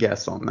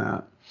guess on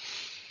that.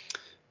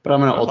 But I'm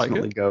going to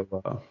ultimately go.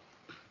 All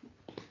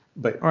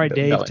right,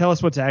 Dave, Bayley. Tell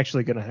us what's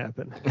actually going to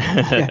happen.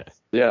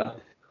 Yeah.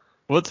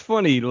 What's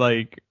funny,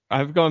 like,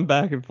 I've gone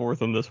back and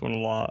forth on this one a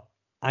lot.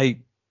 I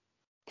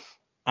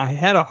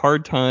had a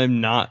hard time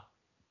not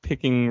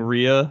picking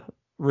Rhea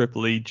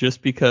Ripley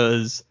just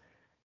because,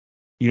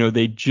 you know,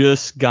 they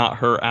just got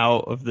her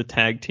out of the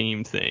tag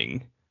team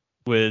thing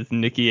with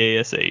Nikki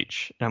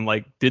ASH. And I'm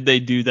like, did they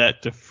do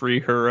that to free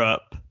her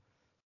up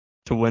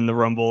to win the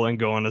Rumble and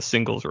go on a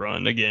singles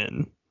run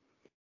again?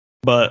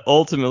 But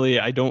ultimately,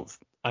 I don't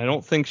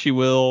think she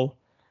will.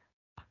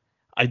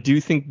 I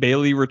do think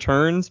Bayley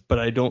returns, but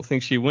I don't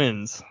think she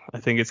wins. I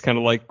think it's kind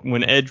of like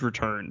when Edge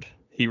returned.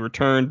 He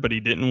returned, but he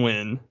didn't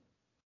win.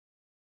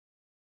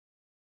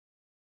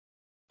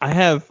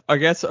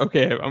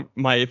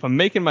 If I'm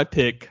making my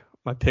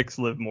pick's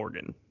Liv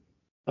Morgan.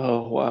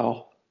 Oh,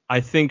 wow.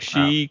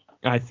 you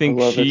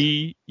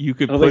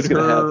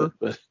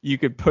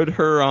could put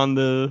her on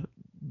the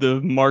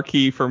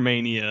marquee for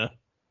Mania,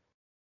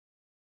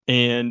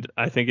 and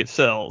I think it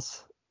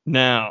sells.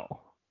 Now,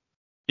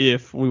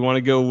 if we want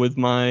to go with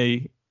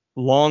my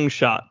long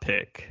shot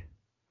pick,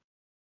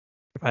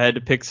 if I had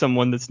to pick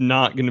someone that's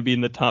not going to be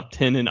in the top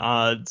 10 in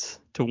odds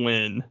to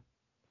win,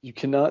 you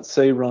cannot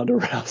say Ronda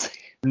Rousey.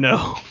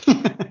 No,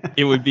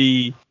 it would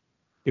be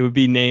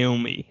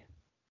Naomi,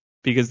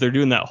 because they're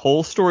doing that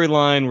whole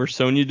storyline where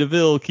Sonya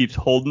Deville keeps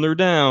holding her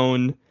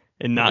down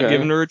and not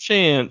giving her a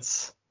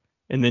chance,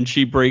 and then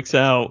she breaks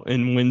out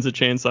and wins a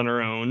chance on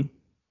her own.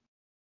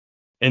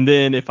 And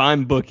then if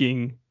I'm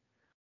booking,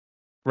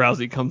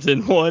 Rousey comes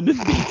in one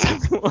and beats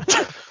everyone.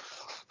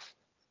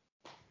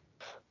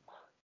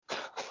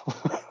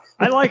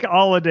 I like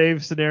all of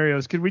Dave's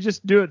scenarios. Could we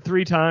just do it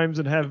 3 times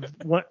and have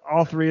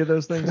all 3 of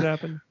those things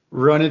happen?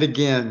 Run it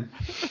again.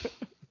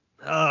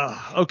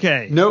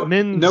 Okay. No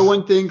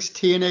one thinks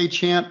TNA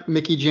champ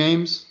Mickie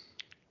James?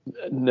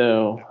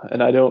 No,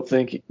 and I don't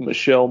think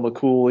Michelle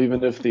McCool,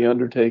 even if The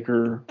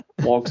Undertaker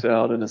walks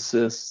out and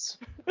assists.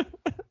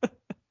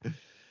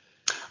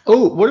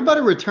 Oh, what about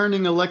a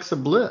returning Alexa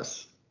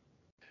Bliss?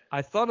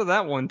 I thought of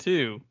that one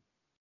too.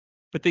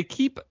 But they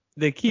keep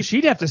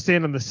she'd have to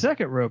stand on the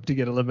second rope to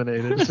get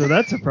eliminated, so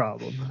that's a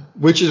problem.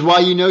 Which is why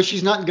you know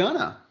she's not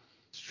gonna.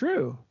 It's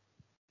true.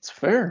 It's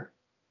fair.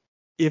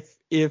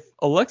 If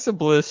Alexa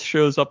Bliss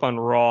shows up on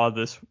Raw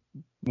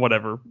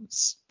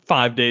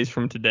 5 days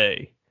from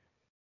today,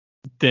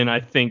 then I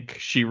think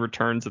she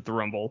returns at the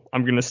Rumble.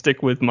 I'm going to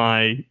stick with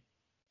my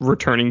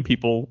returning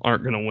people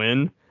aren't going to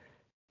win.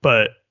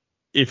 But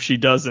if she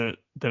doesn't,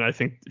 then I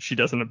think she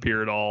doesn't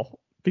appear at all,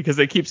 because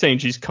they keep saying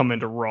she's coming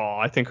to Raw.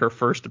 I think her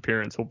first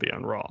appearance will be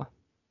on Raw.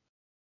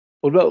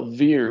 What about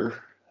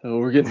Veer? Oh,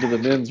 we're getting to the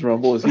men's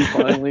Rumble. Is he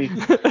finally?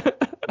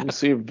 We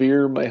see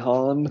Veer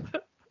Mahan.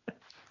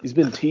 He's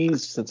been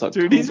teased since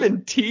October. Dude, he's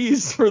been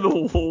teased for the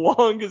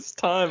longest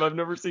time. I've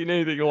never seen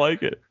anything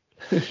like it.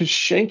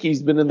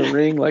 Shanky's been in the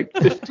ring like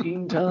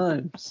 15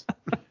 times.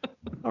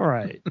 All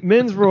right.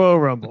 Men's Royal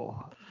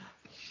Rumble.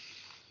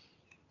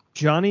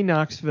 Johnny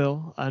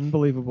Knoxville.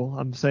 Unbelievable.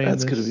 I'm saying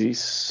that's going to be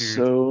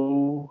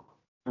so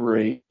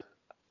great.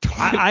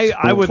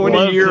 I would 20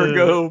 love years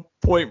ago,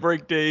 Point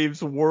Break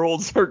Dave's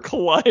worlds are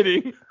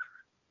colliding.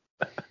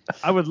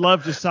 I would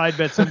love to side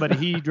bet somebody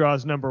he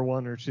draws number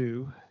 1 or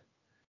 2.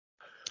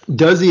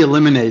 Does he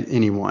eliminate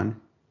anyone?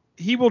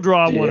 He will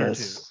draw 1 or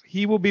 2.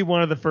 He will be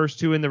one of the first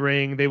 2 in the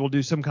ring. They will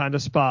do some kind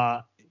of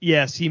spot.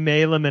 Yes, he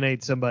may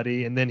eliminate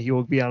somebody, and then he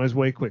will be on his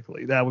way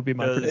quickly. That would be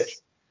my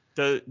prediction.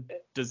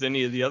 Does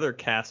any of the other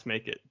cast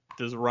make it?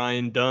 Does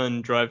Ryan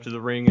Dunn drive to the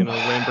ring in a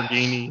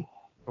Lamborghini?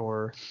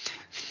 Or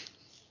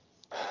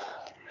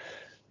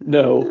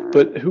no,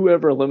 but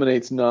whoever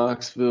eliminates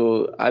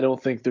Knoxville, I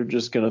don't think they're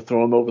just going to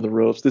throw him over the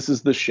ropes. This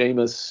is the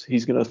Sheamus.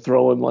 He's going to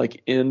throw him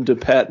like into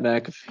Pat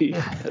McAfee.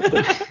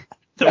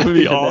 That would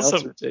be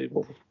awesome.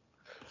 Table.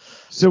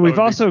 So we've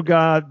also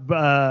got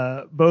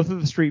both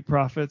of the Street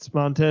Profits,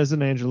 Montez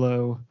and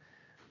Angelo.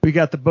 We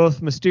got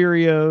both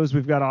Mysterios.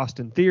 We've got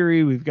Austin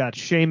Theory. We've got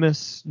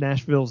Sheamus,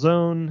 Nashville's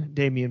own,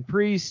 Damian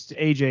Priest,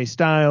 AJ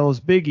Styles,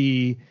 Big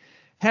E,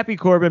 Happy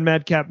Corbin,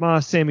 Madcap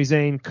Moss, Sami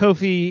Zayn,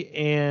 Kofi,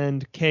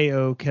 and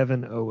KO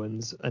Kevin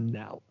Owens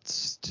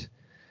announced.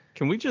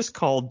 Can we just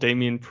call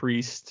Damian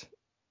Priest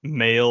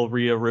male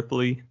Rhea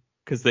Ripley?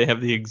 Because they have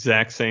the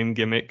exact same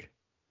gimmick.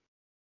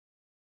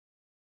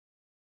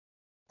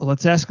 Well,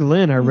 let's ask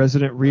Lynn, our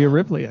resident Rhea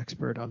Ripley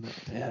expert, on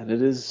that. And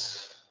it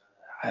is,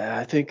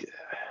 I think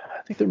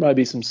I think there might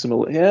be some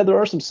there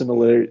are some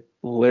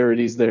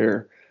similarities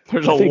there.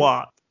 There's a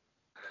lot.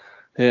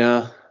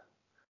 Yeah.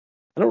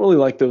 I don't really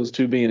like those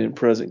two being in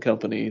present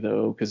company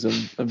though, because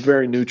I'm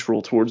very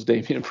neutral towards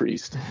Damian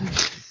Priest.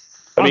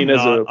 I'm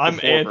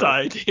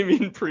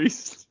anti-Damian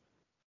Priest.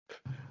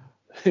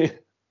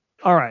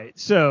 All right,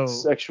 so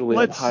sexually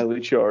I'm highly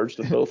charged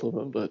to both of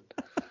them, but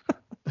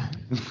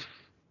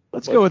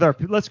let's go with our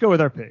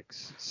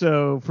picks.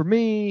 So for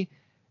me,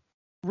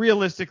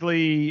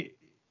 realistically,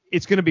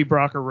 it's going to be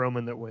Brock or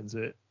Roman that wins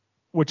it,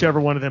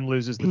 whichever one of them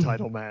loses the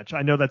title match.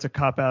 I know that's a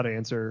cop-out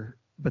answer,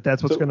 but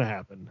that's what's going to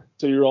happen.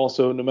 So you're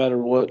also, no matter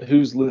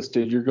who's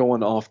listed, you're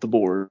going off the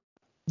board.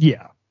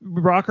 Yeah,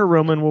 Brock or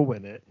Roman will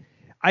win it.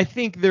 I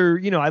think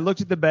I looked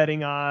at the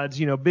betting odds.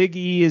 Big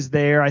E is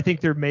there. I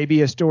think there may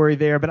be a story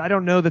there, but I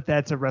don't know that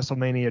that's a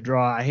WrestleMania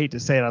draw. I hate to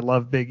say it. I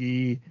love Big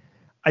E.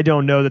 I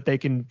don't know that they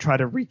can try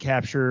to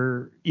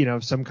recapture,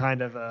 some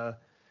kind of a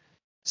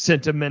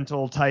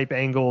sentimental type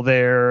angle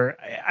there.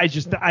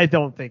 I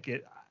don't think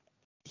it.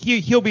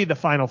 He'll be the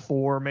final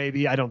four,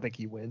 maybe. I don't think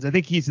he wins. I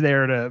think he's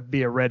there to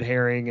be a red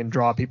herring and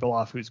draw people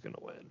off who's going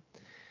to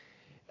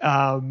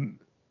win.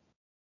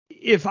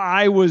 If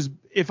I was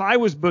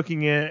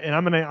booking it, and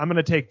I'm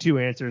gonna take two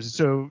answers.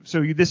 So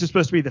this is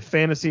supposed to be the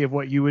fantasy of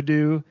what you would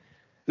do.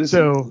 This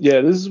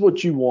is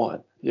what you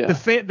want. Yeah.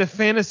 The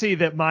fantasy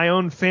that my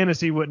own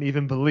fantasy wouldn't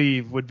even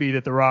believe would be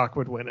that The Rock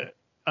would win it.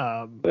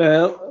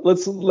 Well,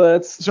 let's.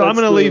 So I'm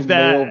gonna leave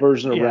that male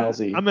version of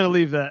Rousey. I'm gonna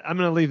leave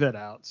that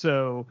out.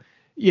 So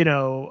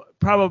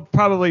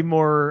probably a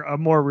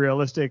more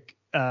realistic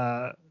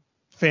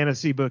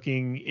fantasy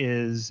booking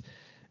is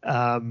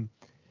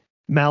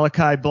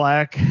Malachi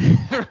Black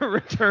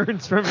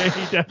returns from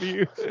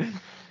AEW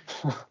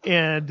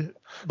and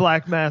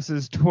Black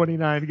Mass's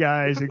 29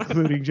 guys,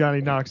 including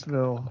Johnny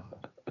Knoxville,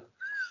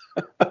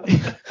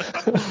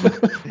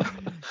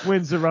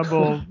 wins the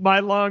Rumble.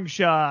 My long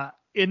shot,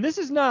 and this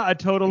is not a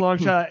total long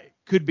shot,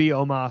 could be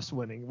Omos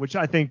winning, which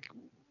I think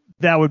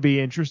that would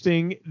be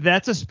interesting.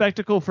 That's a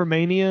spectacle for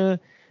Mania.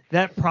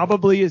 That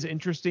probably is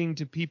interesting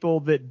to people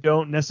that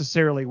don't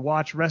necessarily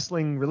watch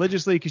wrestling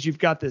religiously, because you've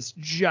got this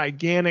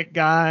gigantic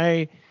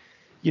guy,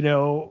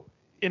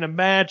 in a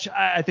match.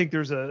 I think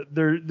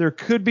there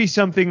could be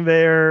something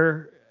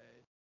there.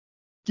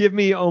 Give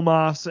me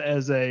Omos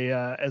as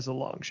a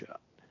long shot.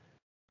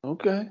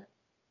 Okay.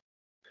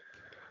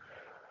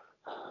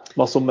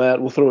 Muscle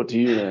Matt, we'll throw it to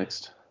you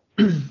next.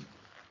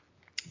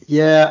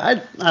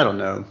 Yeah, I don't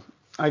know.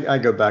 I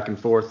go back and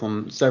forth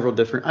on several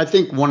different. I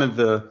think one of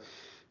the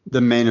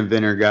main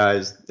eventer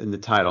guys in the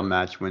title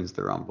match wins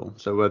the Rumble.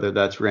 So whether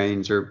that's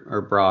Reigns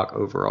or Brock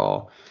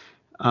overall.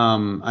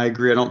 I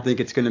agree. I don't think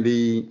it's going to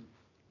be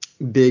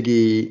Big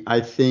E.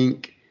 I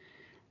think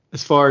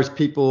as far as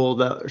people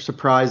that are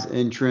surprise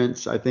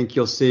entrants, I think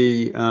you'll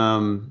see.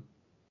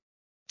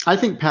 I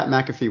think Pat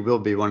McAfee will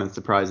be one of the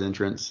surprise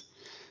entrants.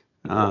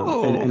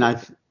 And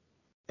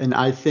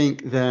I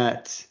think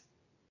that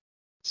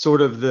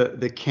sort of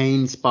the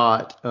Kane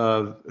spot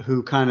of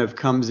who kind of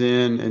comes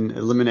in and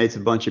eliminates a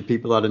bunch of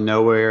people out of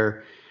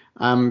nowhere,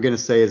 I'm going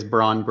to say is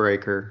Braun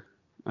Breaker.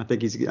 I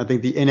think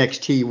the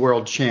NXT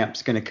World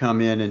Champ's going to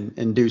come in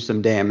and do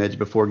some damage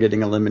before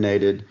getting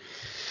eliminated.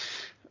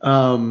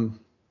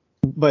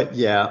 But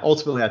yeah,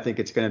 ultimately I think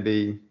it's going to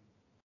be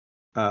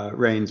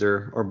Reigns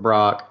or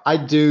Brock. I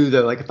do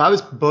though, like if I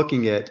was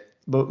booking it,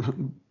 but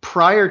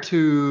prior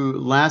to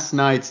last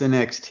night's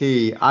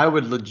NXT, I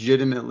would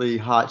legitimately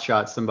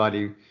hotshot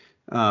somebody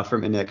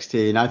from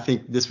NXT. And I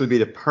think this would be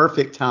the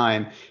perfect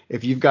time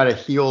if you've got a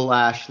heel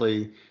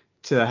Lashley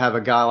to have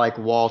a guy like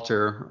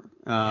Walter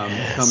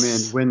come in,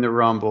 win the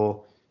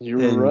Rumble.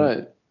 You're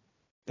right.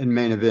 In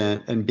main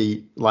event and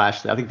beat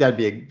Lashley. I think that'd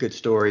be a good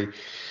story.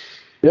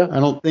 Yeah. I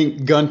don't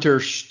think Gunter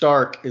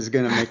Stark is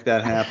going to make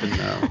that happen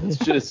though.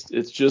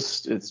 It's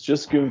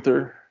just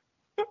Gunther.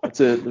 That's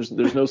it.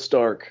 There's no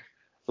Stark.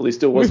 At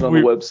least it wasn't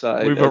on the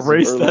website. We've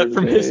erased that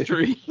from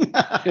history.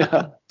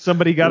 Yeah.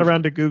 Somebody got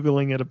around to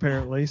Googling it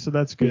apparently, so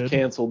that's good. We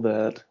canceled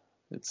that.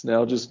 It's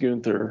now just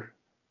Gunther.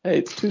 Hey,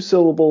 it's two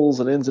syllables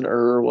and ends in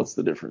What's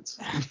the difference?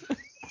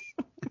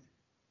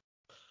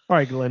 All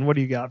right, Glenn, what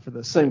do you got for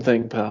this? Same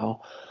thing,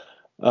 pal.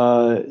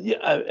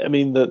 I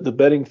mean, the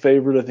betting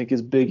favorite I think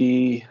is Big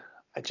E.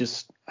 I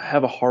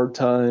have a hard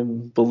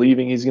time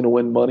believing he's going to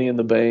win Money in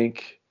the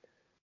Bank,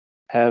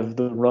 have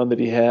the run that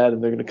he had,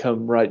 and they're going to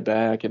come right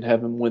back and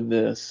have him win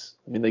this.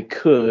 I mean, they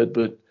could,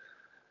 but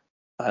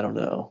I don't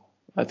know.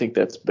 I think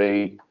that's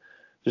bait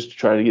just to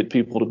try to get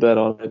people to bet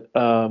on it.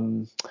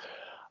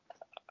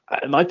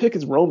 My pick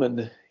is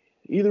Roman.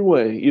 Either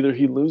way, either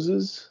he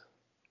loses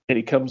and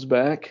he comes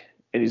back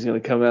and he's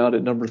going to come out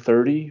at number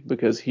 30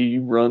 because he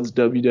runs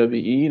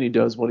WWE and he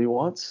does what he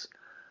wants.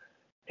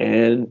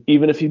 And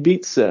even if he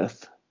beats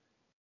Seth,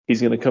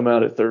 he's going to come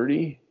out at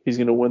 30. He's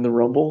going to win the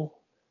Rumble.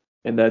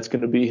 And that's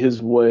going to be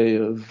his way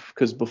of,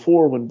 because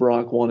before when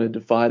Brock wanted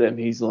to fight him,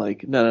 he's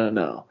like,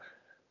 no.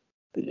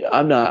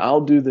 I'm not,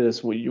 I'll do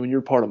this when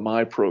you're part of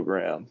my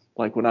program.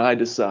 Like when I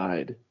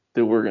decide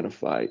that we're going to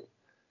fight.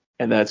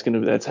 And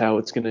that's how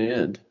it's going to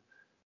end.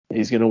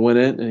 He's going to win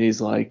it. And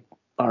he's like,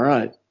 all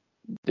right,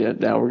 yeah,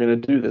 now we're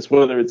going to do this,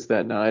 whether it's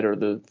that night or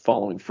the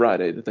following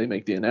Friday that they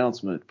make the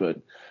announcement. But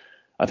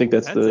I think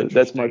that's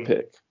my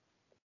pick.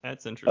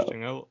 That's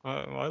interesting.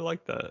 I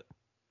like that.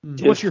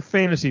 So what's your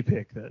fantasy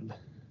pick then?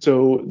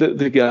 So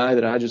the guy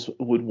that I just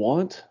would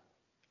want,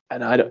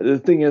 and the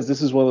thing is,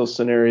 this is one of those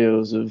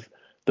scenarios of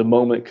the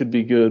moment could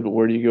be good, but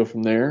where do you go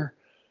from there?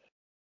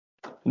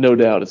 No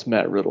doubt it's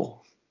Matt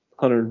Riddle,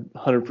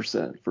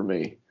 100% for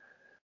me.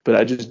 But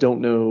I just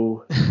don't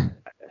know.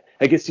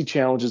 I guess he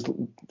challenges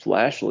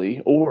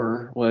Lashley,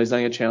 or, well, he's not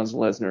going to challenge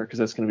Lesnar because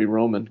that's going to be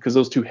Roman, because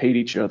those two hate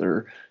each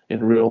other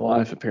in real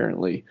life,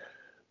 apparently.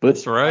 But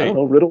that's right. I don't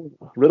know,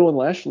 Riddle and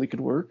Lashley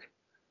could work.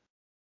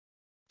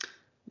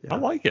 Yeah. I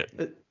like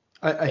it.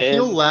 I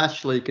feel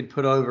Lashley could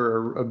put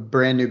over a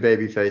brand new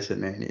babyface at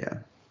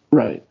Mania.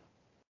 Right.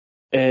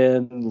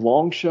 And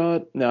long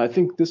shot, now I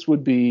think this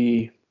would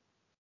be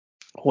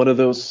one of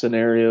those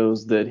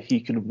scenarios that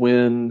he could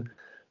win,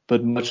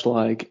 but much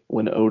like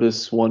when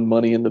Otis won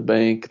Money in the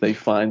Bank, they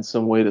find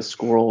some way to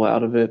squirrel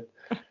out of it.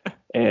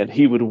 And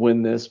he would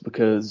win this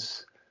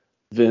because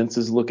Vince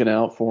is looking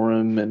out for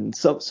him and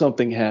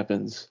something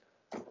happens.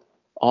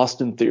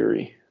 Austin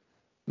Theory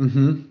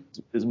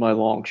is my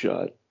long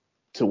shot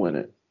to win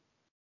it.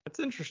 That's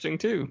interesting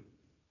too.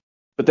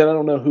 But then I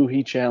don't know who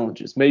he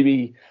challenges.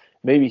 Maybe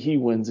he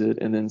wins it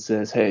and then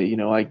says, hey,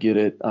 I get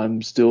it.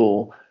 I'm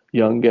still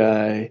young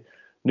guy,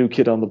 new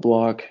kid on the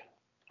block.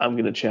 I'm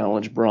going to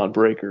challenge Braun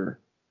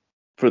Breaker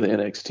for the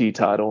NXT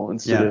title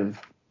instead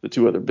of the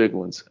two other big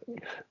ones.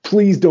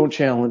 Please don't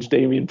challenge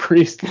Damian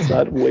Priest. It's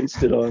not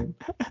wasted on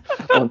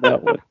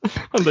that one.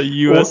 On the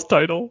U.S.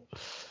 title.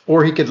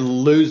 Or he could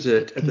lose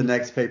it at the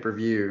next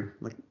pay-per-view.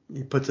 Like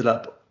he puts it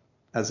up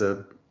as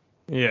on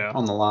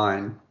the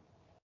line.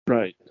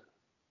 Right.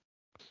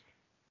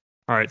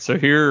 All right, so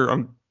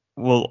here,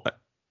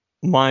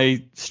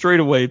 my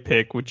straightaway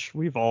pick, which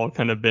we've all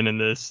kind of been in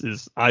this,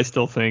 is I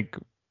still think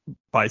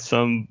by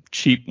some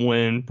cheap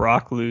win,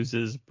 Brock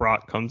loses,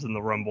 Brock comes in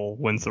the Rumble,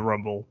 wins the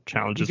Rumble,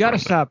 challenges You got to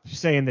Roman. stop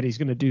saying that he's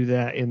going to do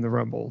that in the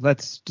Rumble.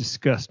 That's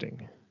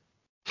disgusting.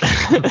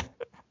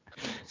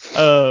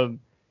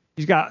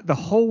 He's got the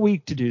whole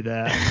week to do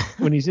that.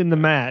 When he's in the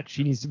match,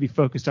 he needs to be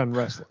focused on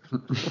wrestling.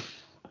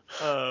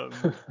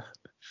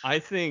 I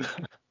think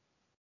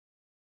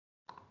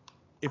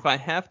if I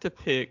have to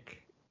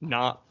pick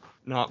not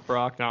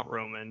Brock, not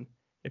Roman,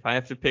 if I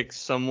have to pick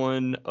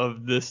someone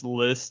of this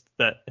list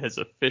that has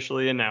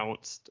officially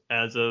announced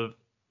as of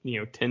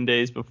 10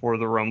 days before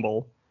the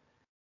Rumble,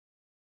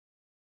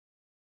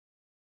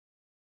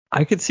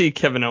 I could see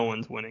Kevin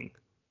Owens winning.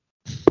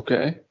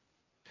 Okay.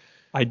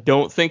 I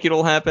don't think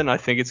it'll happen. I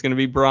think it's going to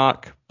be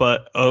Brock,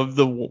 but of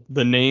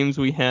the names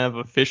we have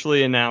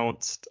officially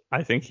announced,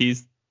 I think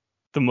he's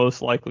the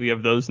most likely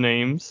of those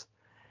names.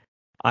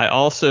 I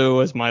also,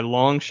 as my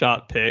long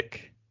shot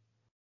pick,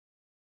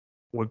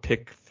 would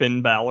pick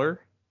Finn Balor.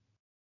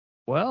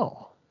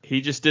 Well,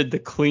 he just did the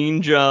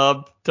clean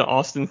job to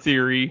Austin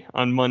Theory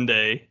on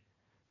Monday,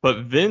 but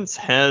Vince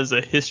has a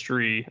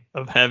history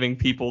of having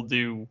people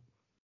do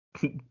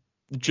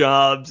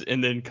jobs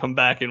and then come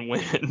back and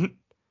win.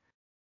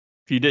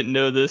 If you didn't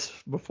know this,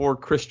 before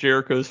Chris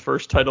Jericho's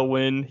first title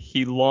win,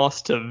 he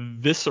lost to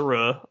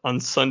Viscera on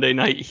Sunday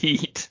Night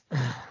Heat.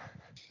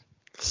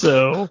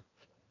 So,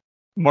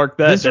 mark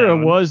that Viscera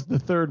down. was the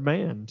third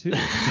man, too.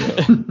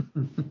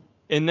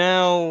 And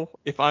now,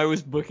 if I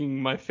was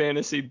booking my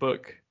fantasy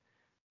book,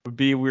 would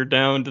be we're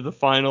down to the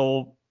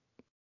final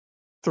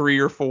 3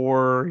 or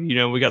 4.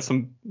 We got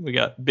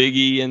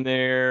Biggie in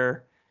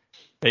there,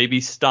 Baby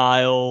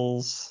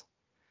Styles,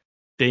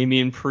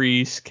 Damian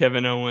Priest,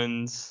 Kevin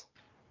Owens.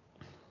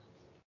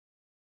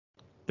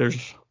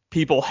 There's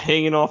people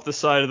hanging off the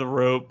side of the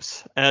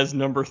ropes as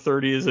number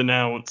 30 is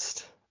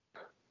announced.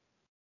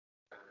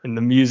 And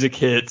the music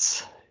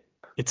hits.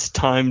 It's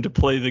time to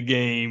play the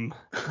game.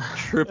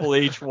 Triple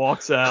H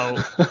walks out.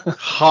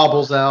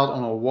 Hobbles out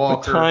on a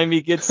walker. By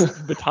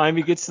the time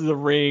he gets to the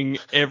ring,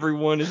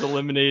 everyone is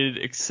eliminated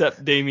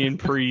except Damian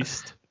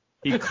Priest.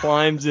 He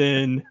climbs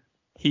in.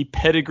 He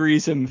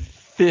pedigrees him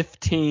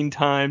 15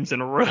 times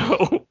in a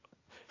row.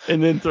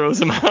 And then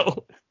throws him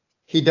out.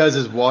 He does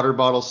his water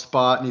bottle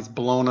spot, and he's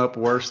blown up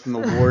worse than the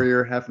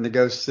Warrior, having to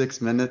go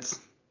 6 minutes.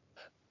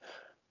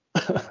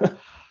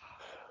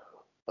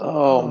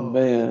 Oh,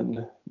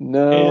 man.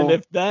 No. And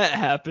if that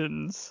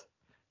happens,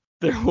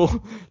 the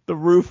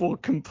roof will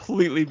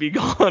completely be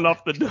gone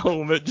off the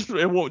dome.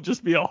 It won't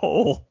just be a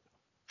hole.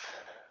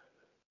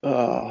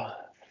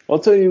 I'll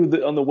tell you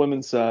on the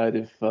women's side,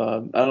 if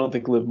I don't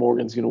think Liv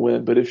Morgan's going to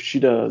win, but if she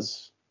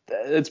does,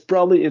 it's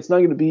not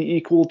going to be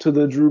equal to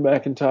the Drew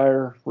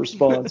McIntyre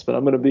response, but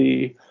I'm going to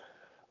be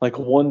like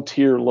one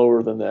tier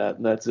lower than that,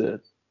 and that's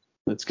it.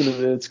 It's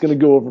gonna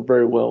go over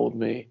very well with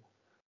me.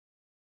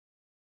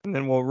 And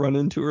then we'll run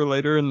into her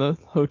later in the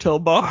hotel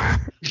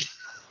bar.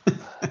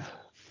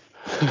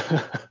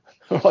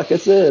 Like I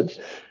said,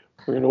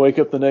 we're going to wake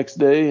up the next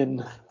day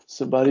and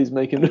somebody's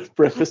making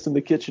breakfast in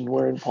the kitchen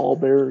wearing Paul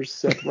Bearer's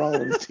Seth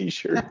Rollins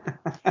t-shirt.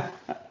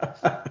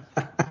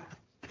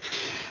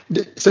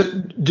 So,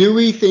 do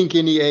we think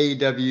any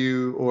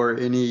AEW or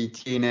any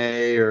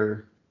TNA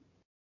or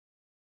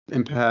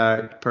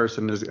Impact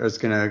person is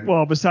going to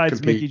Well, besides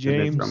compete Mickey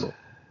James. in the Rumble?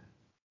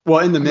 Well,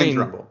 in the men's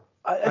Rumble.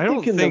 I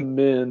think in the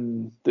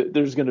men,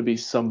 there's going to be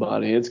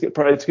somebody. It's going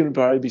to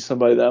probably be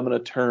somebody that I'm going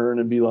to turn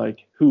and be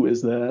like, who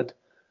is that?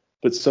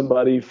 But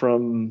somebody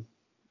from,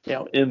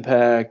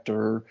 Impact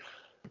or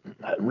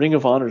Ring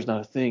of Honor is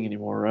not a thing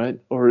anymore, right?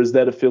 Or is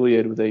that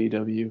affiliated with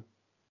AEW?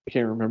 I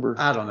can't remember.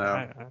 I don't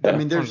know. I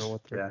mean, there's.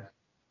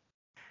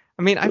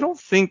 I mean, I don't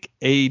think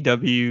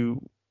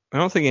AEW. I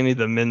don't think any of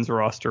the men's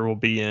roster will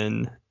be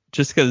in,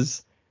 just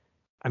because.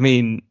 I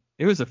mean,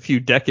 it was a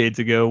few decades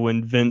ago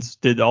when Vince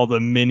did all the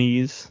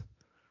minis,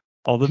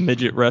 all the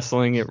midget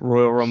wrestling at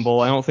Royal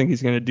Rumble. I don't think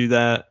he's going to do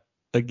that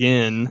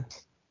again.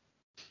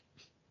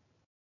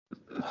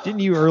 Didn't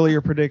you earlier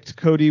predict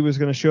Cody was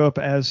going to show up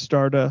as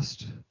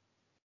Stardust?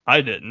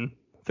 I didn't.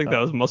 I think that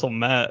was Muscle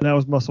Matt. That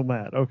was Muscle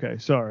Matt. Okay,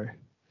 sorry.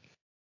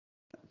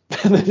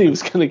 And then he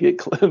was going to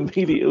get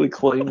immediately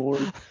Claymore.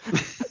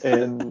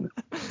 And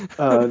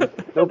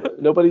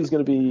nobody's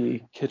going to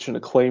be catching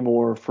a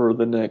Claymore for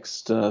the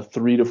next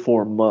 3 to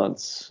 4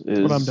 months.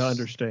 Is what I'm to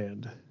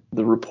understand.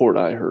 The report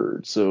I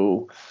heard.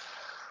 So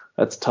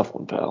that's a tough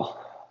one,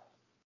 pal.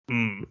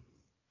 All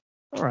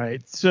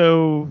right.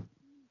 So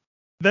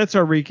that's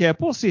our recap.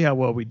 We'll see how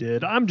well we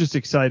did. I'm just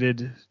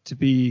excited to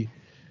be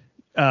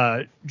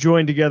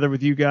joined together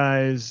with you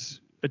guys,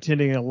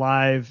 attending a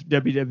live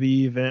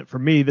WWE event. For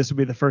me, this will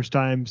be the first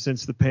time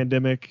since the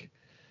pandemic.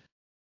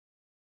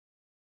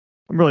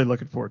 I'm really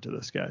looking forward to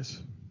this, guys.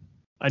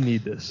 I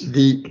need this.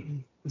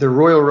 The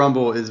Royal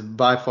Rumble is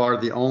by far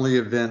the only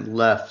event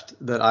left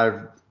that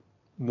I've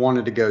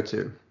wanted to go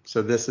to.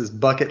 So this is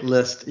bucket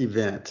list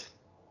event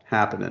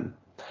happening.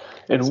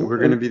 And so we're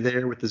going to be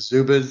there with the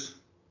Zubas,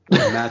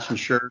 matching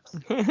shirts,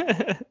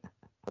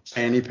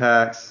 fanny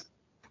packs.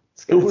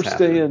 We're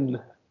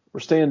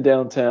staying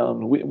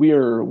downtown. We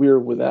are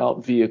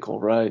without vehicle,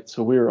 right?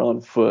 So we are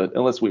on foot,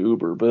 unless we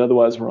Uber, but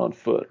otherwise we're on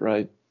foot,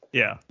 right?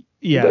 Yeah.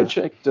 I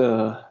checked.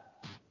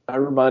 I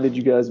reminded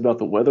you guys about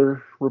the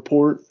weather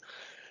report.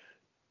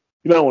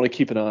 You might want to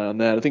keep an eye on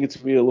that. I think it's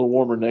going to be a little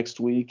warmer next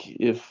week.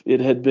 If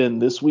it had been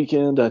this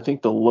weekend, I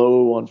think the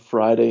low on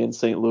Friday in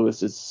St.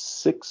 Louis is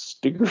 6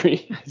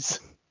 degrees.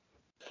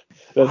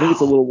 I think it's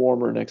a little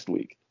warmer next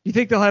week. You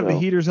think they'll have the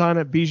heaters on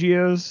at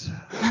Biggio's?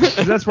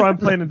 That's where I'm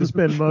planning to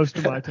spend most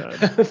of my time.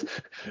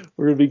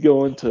 We're going to be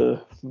going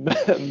to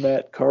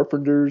Matt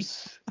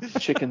Carpenter's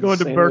chicken going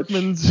sandwich. To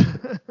Berkman's.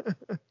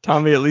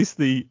 Tommy, at least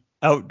the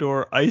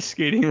outdoor ice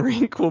skating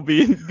rink will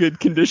be in good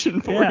condition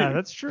for you. Yeah,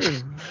 that's true.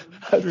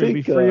 It'll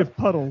be free of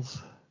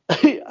puddles.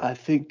 I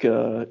think,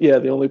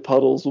 the only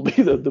puddles will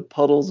be the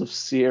puddles of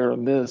Sierra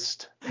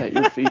Mist at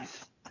your feet.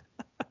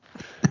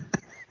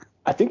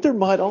 I think there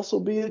might also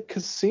be a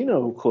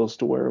casino close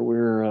to where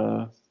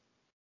we're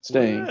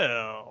staying.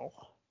 Well,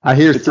 I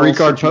hear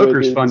 3-card poker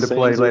is fun to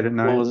play late at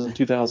night. It was in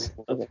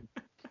 2011.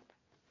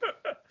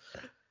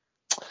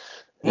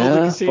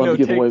 Well, the fun to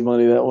give away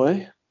money that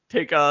way.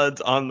 Take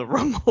odds on the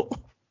Rumble.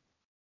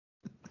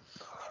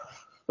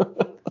 There's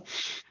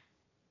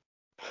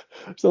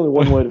only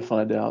one way to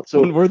find out.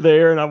 So when we're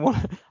there, and I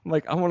want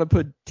to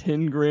put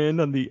 $10,000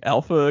 on the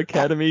Alpha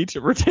Academy to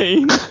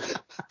retain.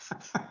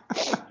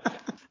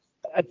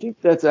 I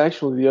think that's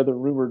actually the other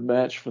rumored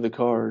match for the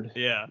card.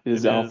 Yeah,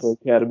 is Alpha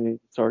Academy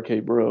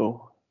RK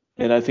Bro,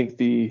 and I think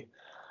we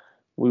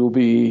will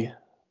be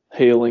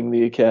hailing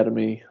the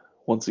Academy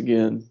once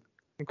again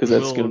because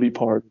that's going to be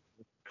part of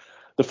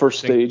the first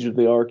stage of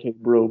the RK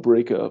Bro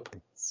breakup.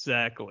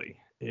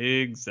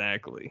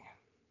 Exactly.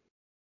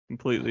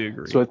 Completely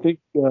agree. So I think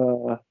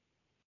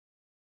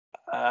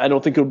I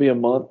don't think it'll be a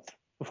month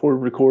before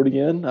we record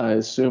again. I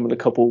assume in a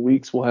couple of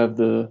weeks we'll have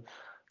the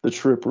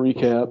trip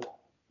recap.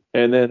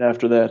 And then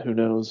after that, who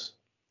knows?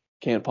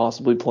 Can't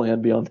possibly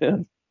plan beyond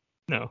then.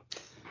 No.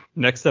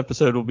 Next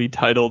episode will be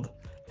titled,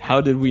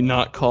 How Did We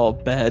Not Call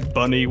Bad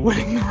Bunny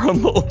Winning the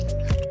Rumble?